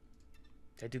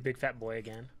 Did I do Big Fat Boy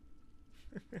again?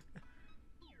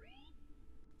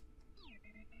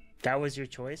 That was your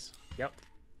choice? Yep.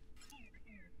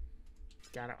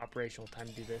 Got an operational time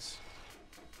to do this.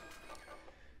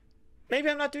 Maybe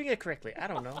I'm not doing it correctly. I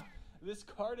don't know. This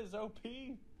card is OP.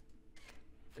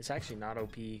 It's actually not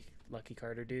OP, Lucky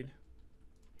Carter, dude.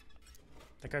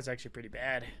 That card's actually pretty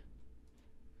bad.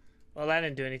 Well, that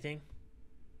didn't do anything.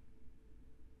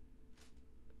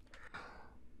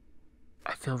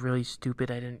 I feel really stupid.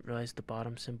 I didn't realize the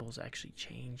bottom symbols actually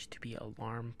changed to be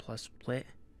alarm plus split.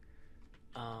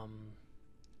 I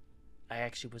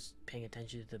actually was paying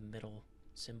attention to the middle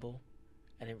symbol.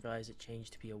 I didn't realize it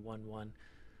changed to be a 1-1.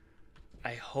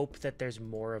 I hope that there's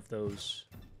more of those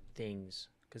things,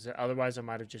 because otherwise I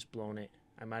might have just blown it.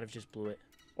 I might have just blew it.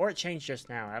 Or it changed just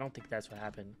now. I don't think that's what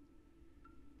happened.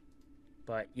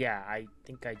 But yeah, I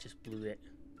think I just blew it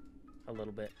a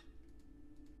little bit.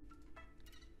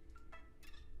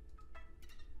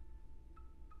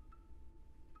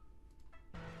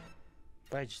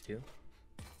 What did I just do?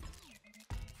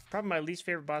 Probably my least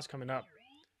favorite boss coming up.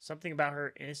 Something about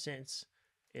her innocence,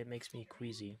 it makes me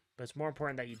queasy. But it's more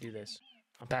important that you do this.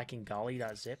 Unpacking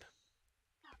golly.zip.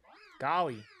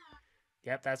 Golly.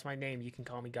 Yep, that's my name. You can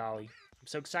call me Golly. I'm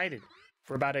so excited.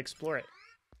 We're about to explore it.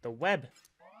 The web.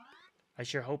 I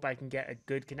sure hope I can get a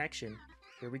good connection.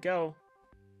 Here we go.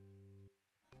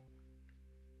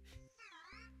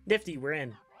 Nifty, we're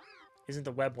in. Isn't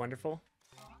the web wonderful?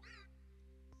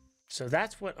 So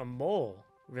that's what a mole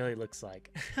really looks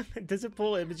like. Does it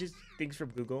pull images, things from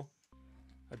Google?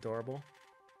 Adorable.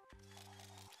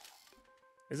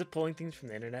 Is it pulling things from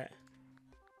the internet?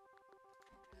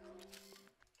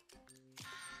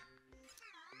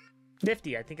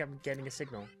 Nifty, I think I'm getting a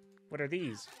signal. What are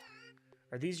these?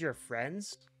 Are these your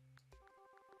friends?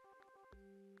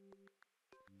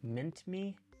 Mint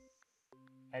me?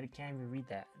 I can't even read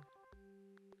that.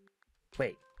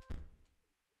 Wait.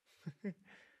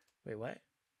 Wait, what?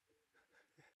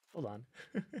 Hold on.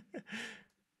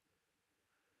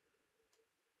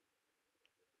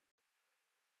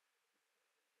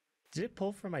 Did it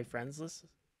pull from my friends list?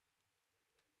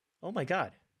 Oh my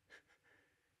god.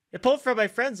 It pulled from my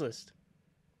friends list.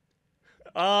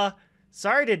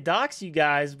 Sorry to dox you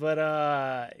guys, but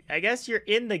I guess you're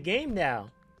in the game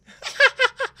now.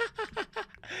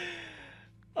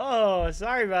 Oh,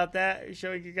 sorry about that.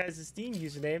 Showing you guys the Steam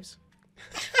usernames.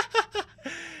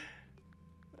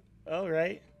 All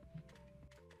right.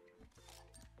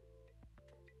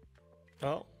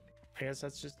 Oh, I guess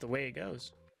that's just the way it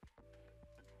goes.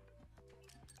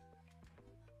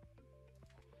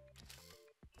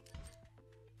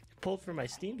 Pulled from my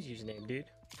Steam's username, dude.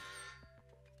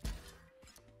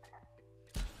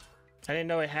 I didn't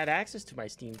know it had access to my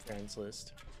Steam friends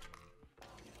list.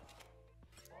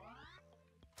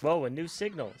 Whoa, a new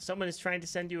signal. Someone is trying to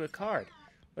send you a card.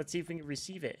 Let's see if we can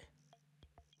receive it.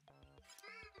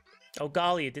 Oh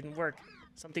golly, it didn't work.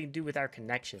 Something to do with our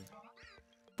connection.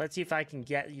 Let's see if I can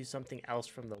get you something else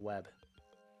from the web.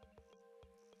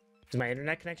 Is my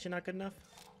internet connection not good enough?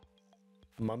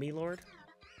 Mummy Lord?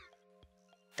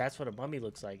 That's what a mummy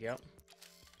looks like, yep.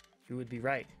 You would be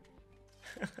right.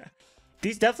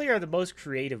 These definitely are the most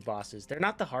creative bosses. They're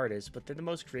not the hardest, but they're the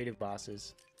most creative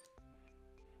bosses.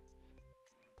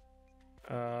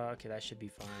 Okay, that should be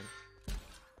fine.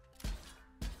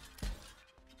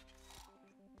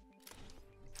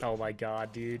 Oh my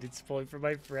god, dude. It's pulling from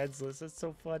my friends list. That's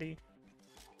so funny.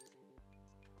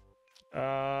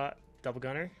 Double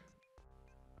gunner.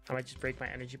 I might just break my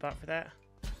energy pot for that.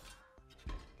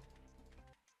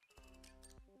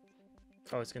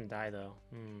 Oh, it's gonna die though.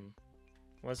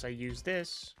 Unless I use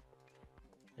this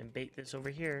and bait this over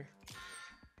here.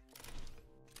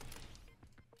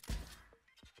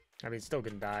 I mean, it's still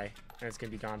gonna die, and it's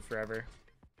gonna be gone forever.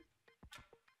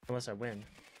 Unless I win.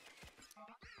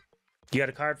 You got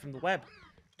a card from the web.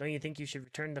 Don't you think you should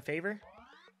return the favor?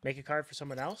 Make a card for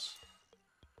someone else?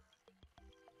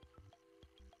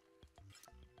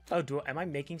 Oh, am I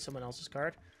making someone else's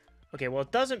card? Okay, well,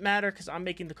 it doesn't matter because I'm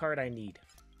making the card I need,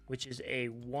 which is a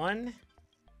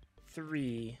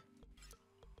 1/3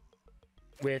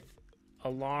 with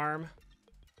alarm.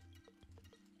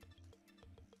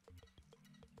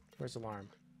 Where's alarm?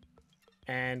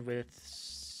 And with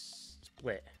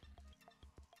split.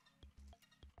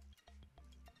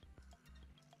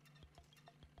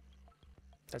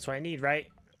 That's what I need, right?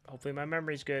 Hopefully my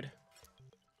memory's good.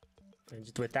 And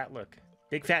just with that look.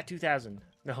 Big Fat 2000.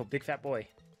 No, Big Fat Boy.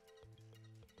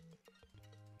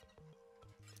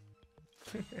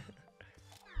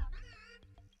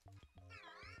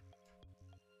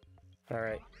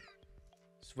 Alright.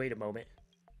 Just wait a moment.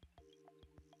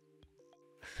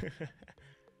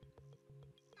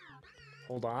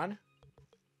 Hold on.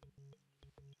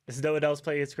 Is no one else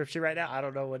playing Inscryption right now? I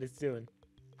don't know what it's doing.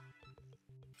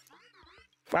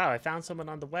 Wow, I found someone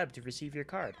on the web to receive your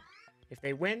card. If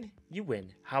they win, you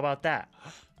win. How about that?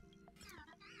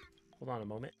 Hold on a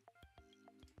moment.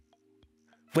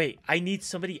 Wait, I need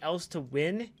somebody else to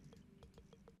win?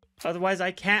 Otherwise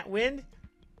I can't win?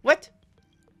 What?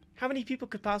 How many people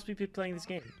could possibly be playing this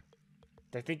game?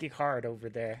 They're thinking hard over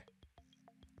there.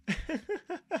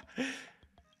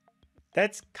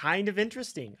 That's kind of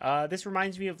interesting. This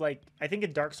reminds me of, like, I think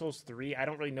in Dark Souls 3, I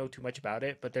don't really know too much about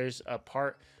it, but there's a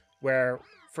part where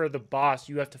for the boss,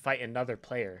 you have to fight another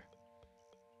player.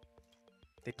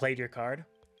 They played your card.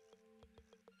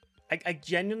 I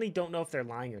genuinely don't know if they're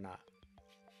lying or not.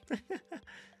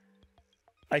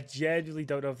 I genuinely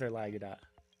don't know if they're lying or not.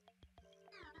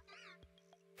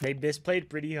 They misplayed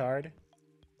pretty hard.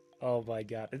 Oh my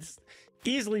god. It's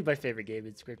easily my favorite game,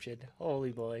 Inscryption.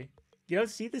 Holy boy. You don't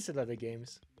see this in other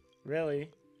games.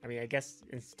 Really. I mean, I guess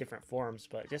in different forms,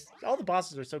 but just all the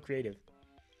bosses are so creative.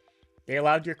 They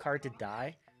allowed your card to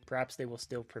die. Perhaps they will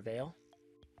still prevail.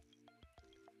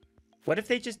 What if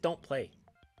they just don't play?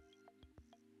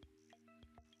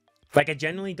 Like, I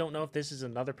genuinely don't know if this is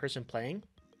another person playing,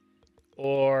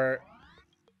 or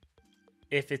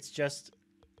if it's just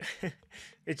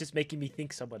it's just making me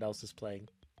think someone else is playing.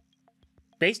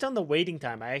 Based on the waiting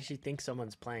time, I actually think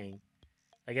someone's playing.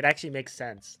 Like, it actually makes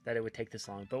sense that it would take this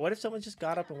long. But what if someone just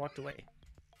got up and walked away?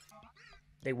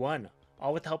 They won,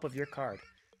 all with the help of your card.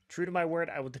 True to my word,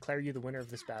 I will declare you the winner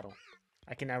of this battle.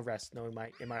 I can now rest, knowing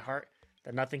in my heart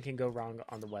that nothing can go wrong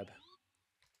on the web.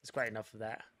 There's quite enough of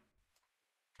that.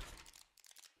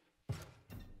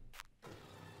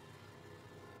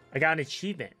 I got an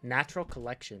achievement. Natural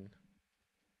Connection.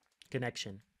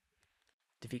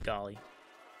 Defeat Golly.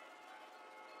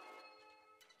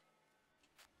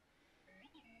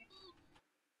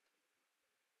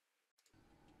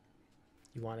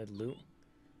 You wanted loot?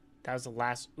 That was the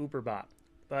last Uber bot.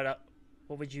 But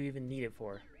what would you even need it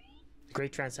for? The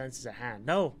great transcendence is at hand.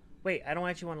 No! Wait, I don't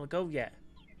actually want to go yet.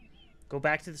 Go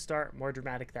back to the start. More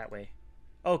dramatic that way.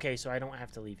 Okay, so I don't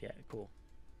have to leave yet. Cool.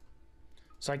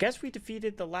 So I guess we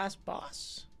defeated the last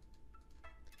boss.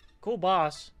 Cool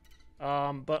boss.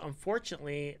 But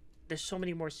unfortunately, there's so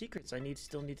many more secrets I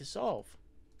still need to solve.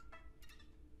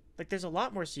 Like, there's a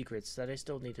lot more secrets that I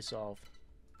still need to solve.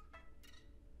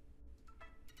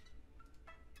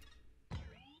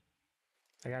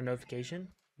 I got a notification.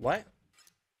 What?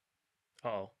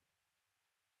 Uh-oh.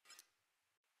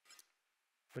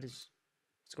 What's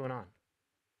going on?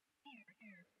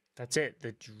 That's it.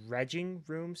 The dredging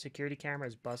room security camera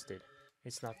is busted.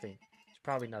 It's nothing. It's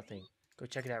probably nothing. Go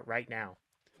check it out right now.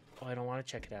 Oh, I don't want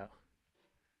to check it out.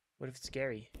 What if it's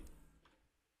scary?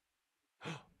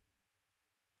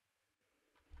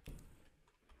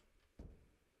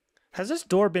 Has this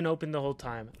door been open the whole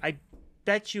time? I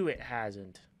bet you it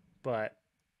hasn't. But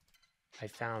I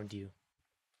found you.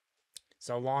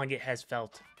 So long it has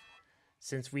felt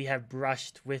since we have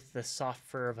brushed with the soft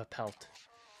fur of a pelt.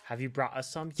 Have you brought us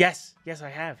some? Yes! Yes, I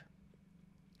have.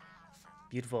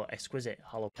 Beautiful, exquisite,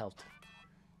 hollow pelt.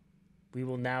 We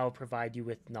will now provide you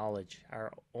with knowledge,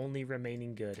 our only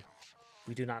remaining good.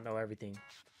 We do not know everything.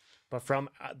 But from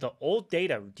the old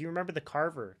data, do you remember the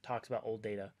Carver talks about old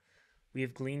data? We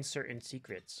have gleaned certain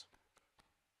secrets.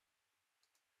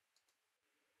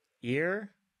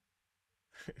 Ear?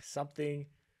 Something.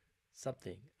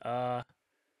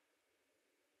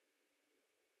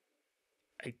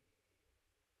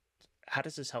 How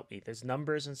does this help me? There's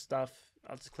numbers and stuff.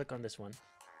 I'll just click on this one.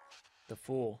 The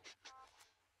Fool.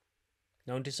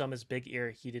 Known to some as Big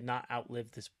Ear, he did not outlive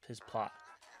his plot.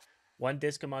 One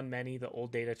disc among many, the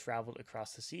old data traveled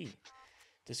across the sea.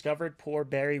 Discovered poor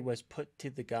Barry was put to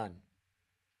the gun.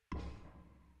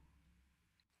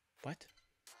 What?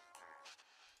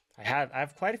 I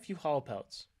have quite a few hollow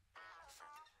pelts.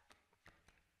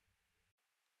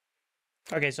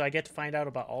 Okay, so I get to find out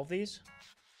about all these.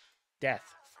 Death.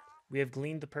 We have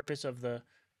gleaned the purpose of the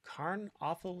Carn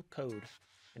Awful Code,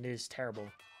 and it is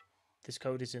terrible. This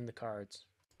code is in the cards.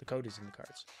 The code is in the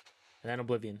cards. And then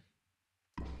Oblivion.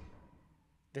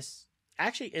 This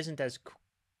actually isn't as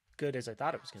good as I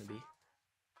thought it was going to be.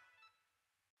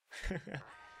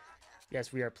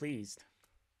 Yes, we are pleased.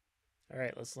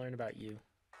 Alright, let's learn about you.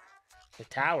 The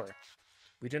Tower.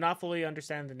 We do not fully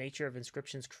understand the nature of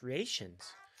Inscryption's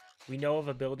creations. We know of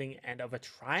a building and of a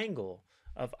triangle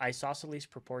of isosceles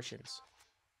proportions.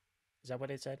 Is that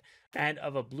what it said? And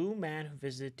of a blue man who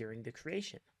visited during the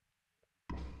creation.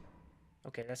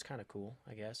 Okay, that's kind of cool,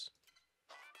 I guess.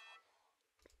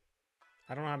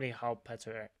 I don't know how many hollow pelts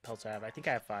I have. I think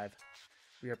I have 5.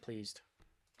 We are pleased.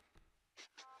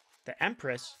 The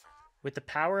Empress, with the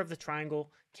power of the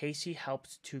triangle, Casey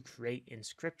helped to create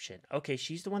Inscryption. Okay,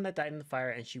 she's the one that died in the fire,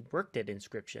 and she worked at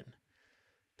Inscryption.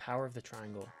 Power of the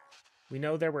triangle. We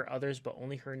know there were others, but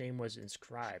only her name was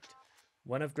inscribed.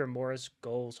 One of Grimora's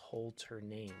goals holds her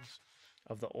names.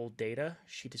 Of the old data,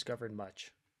 she discovered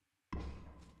much.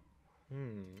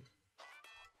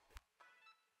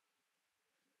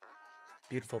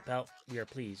 Beautiful pelt. We are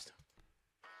pleased.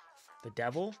 The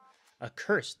devil? A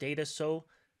curse. Data so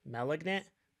malignant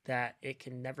that it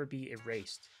can never be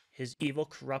erased. His evil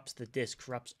corrupts the disc,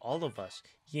 corrupts all of us.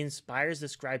 He inspires the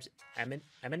scribes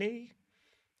emanate.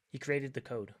 He created the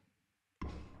code.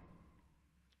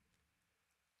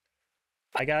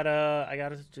 I got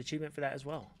an achievement for that as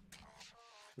well.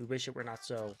 We wish it were not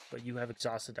so, but you have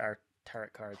exhausted our tarot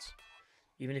cards.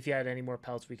 Even if you had any more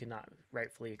pelts, we could not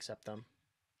rightfully accept them.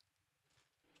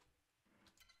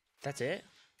 That's it?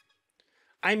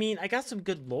 I mean, I got some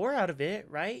good lore out of it,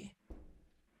 right?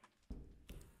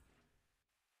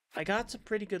 I got some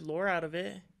pretty good lore out of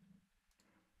it.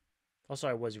 Also,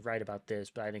 I was right about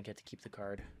this, but I didn't get to keep the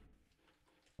card.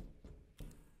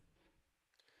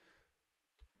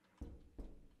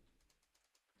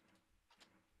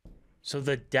 So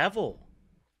the devil.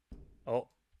 Oh,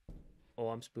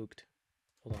 I'm spooked.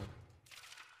 Hold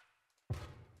on.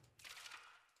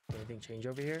 Anything change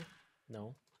over here?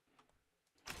 No.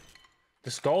 The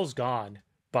skull's gone,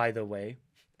 by the way.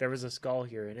 There was a skull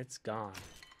here, and it's gone.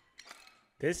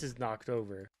 This is knocked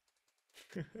over.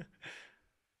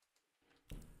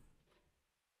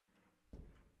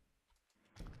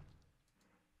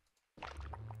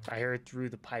 I heard through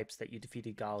the pipes that you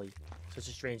defeated Golly. Such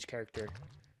a strange character.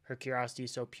 Her curiosity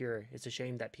is so pure. It's a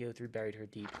shame that PO3 buried her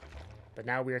deep. But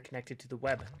now we are connected to the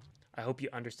web. I hope you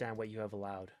understand what you have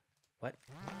allowed. What?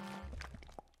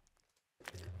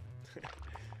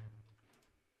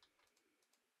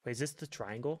 Wait, is this the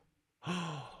triangle?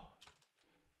 Oh,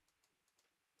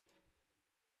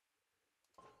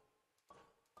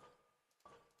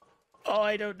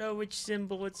 I don't know which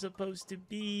symbol it's supposed to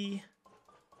be.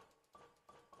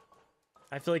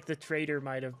 I feel like the traitor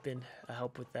might have been a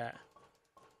help with that.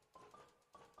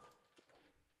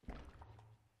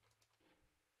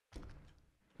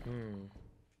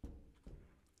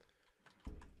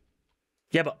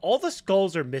 Yeah, but all the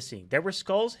skulls are missing. There were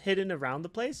skulls hidden around the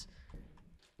place,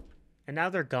 and now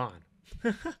they're gone.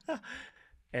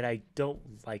 And I don't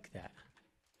like that.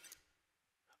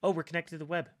 Oh, we're connected to the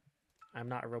web. I'm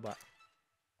not a robot.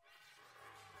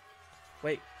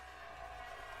 Wait.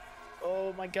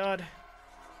 Oh my god.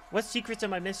 What secrets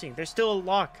am I missing? There's still a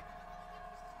lock.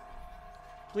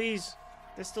 Please.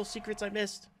 There's still secrets I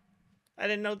missed. I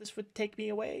didn't know this would take me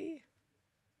away.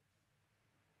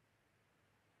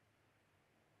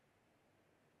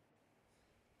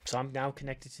 So I'm now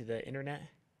connected to the internet.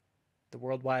 The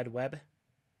World Wide Web.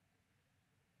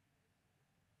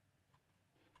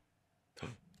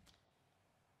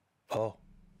 Oh.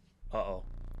 Uh-oh.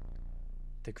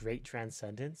 The Great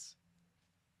Transcendence?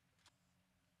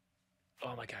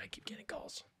 Oh my god, I keep getting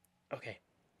calls. Okay.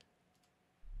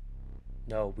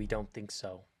 No, we don't think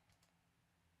so.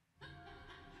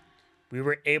 We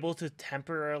were able to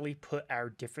temporarily put our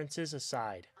differences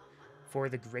aside for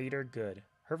the greater good.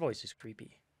 Her voice is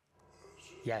creepy.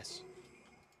 Yes.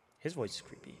 His voice is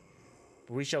creepy.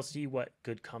 But we shall see what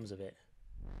good comes of it.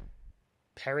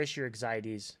 Perish your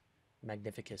anxieties,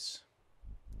 Magnificus.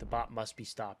 The bot must be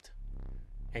stopped.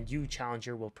 And you,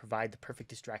 Challenger, will provide the perfect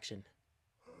distraction.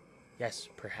 Yes,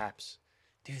 perhaps.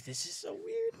 Dude, this is so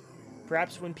weird.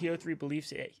 Perhaps when PO3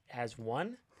 believes it has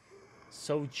won,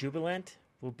 so jubilant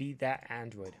will be that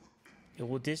android. It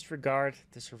will disregard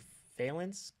the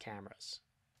surveillance cameras.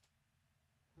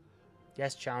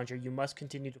 Yes, Challenger, you must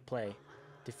continue to play.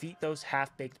 Defeat those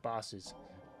half-baked bosses.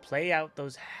 Play out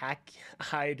those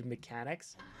hack-eyed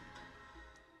mechanics.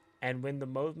 And when the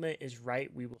moment is right,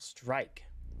 we will strike.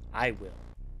 I will.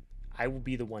 I will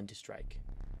be the one to strike.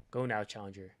 Go now,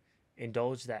 Challenger.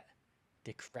 Indulge that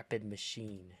decrepit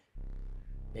machine.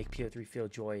 Make PO3 feel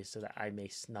joyous so that I may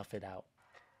snuff it out.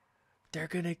 They're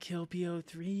gonna kill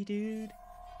PO3, dude.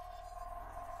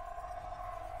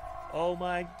 Oh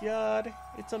my god.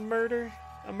 It's a murder.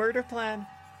 A murder plan.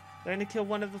 They're gonna kill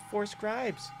one of the 4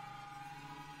 scribes.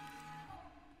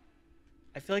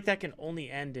 I feel like that can only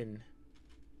end in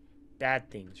bad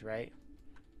things, right?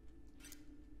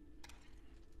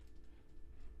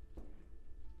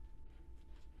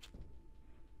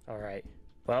 Alright.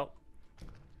 Well.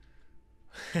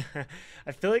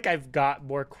 I feel like I've got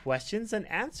more questions than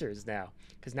answers now.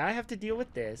 Because now I have to deal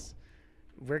with this.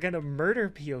 We're gonna murder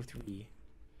PO3.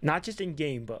 Not just in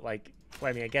game, but like...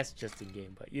 Well, I mean, I guess just in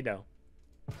game, but you know.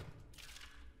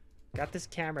 Got this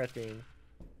camera thing.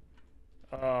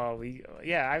 Oh,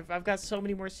 yeah, I've got so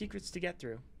many more secrets to get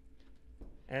through.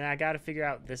 And I got to figure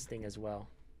out this thing as well.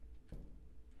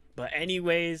 But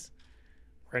anyways,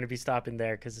 we're going to be stopping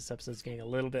there because this episode's getting a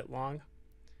little bit long.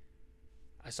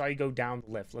 I saw you go down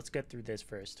the lift. Let's get through this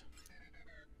first.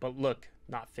 But look,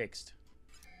 not fixed.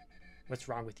 What's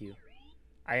wrong with you?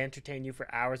 I entertain you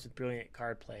for hours with brilliant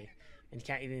card play, and you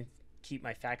can't even keep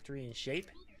my factory in shape?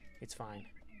 It's fine.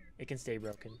 It can stay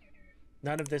broken.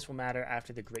 None of this will matter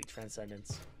after the great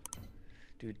transcendence.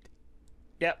 Dude.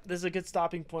 Yep, this is a good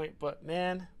stopping point, but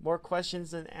man, more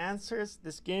questions than answers.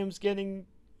 This game's getting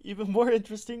even more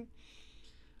interesting.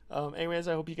 Anyways,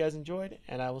 I hope you guys enjoyed,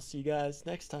 and I will see you guys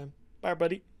next time. Bye,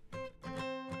 buddy.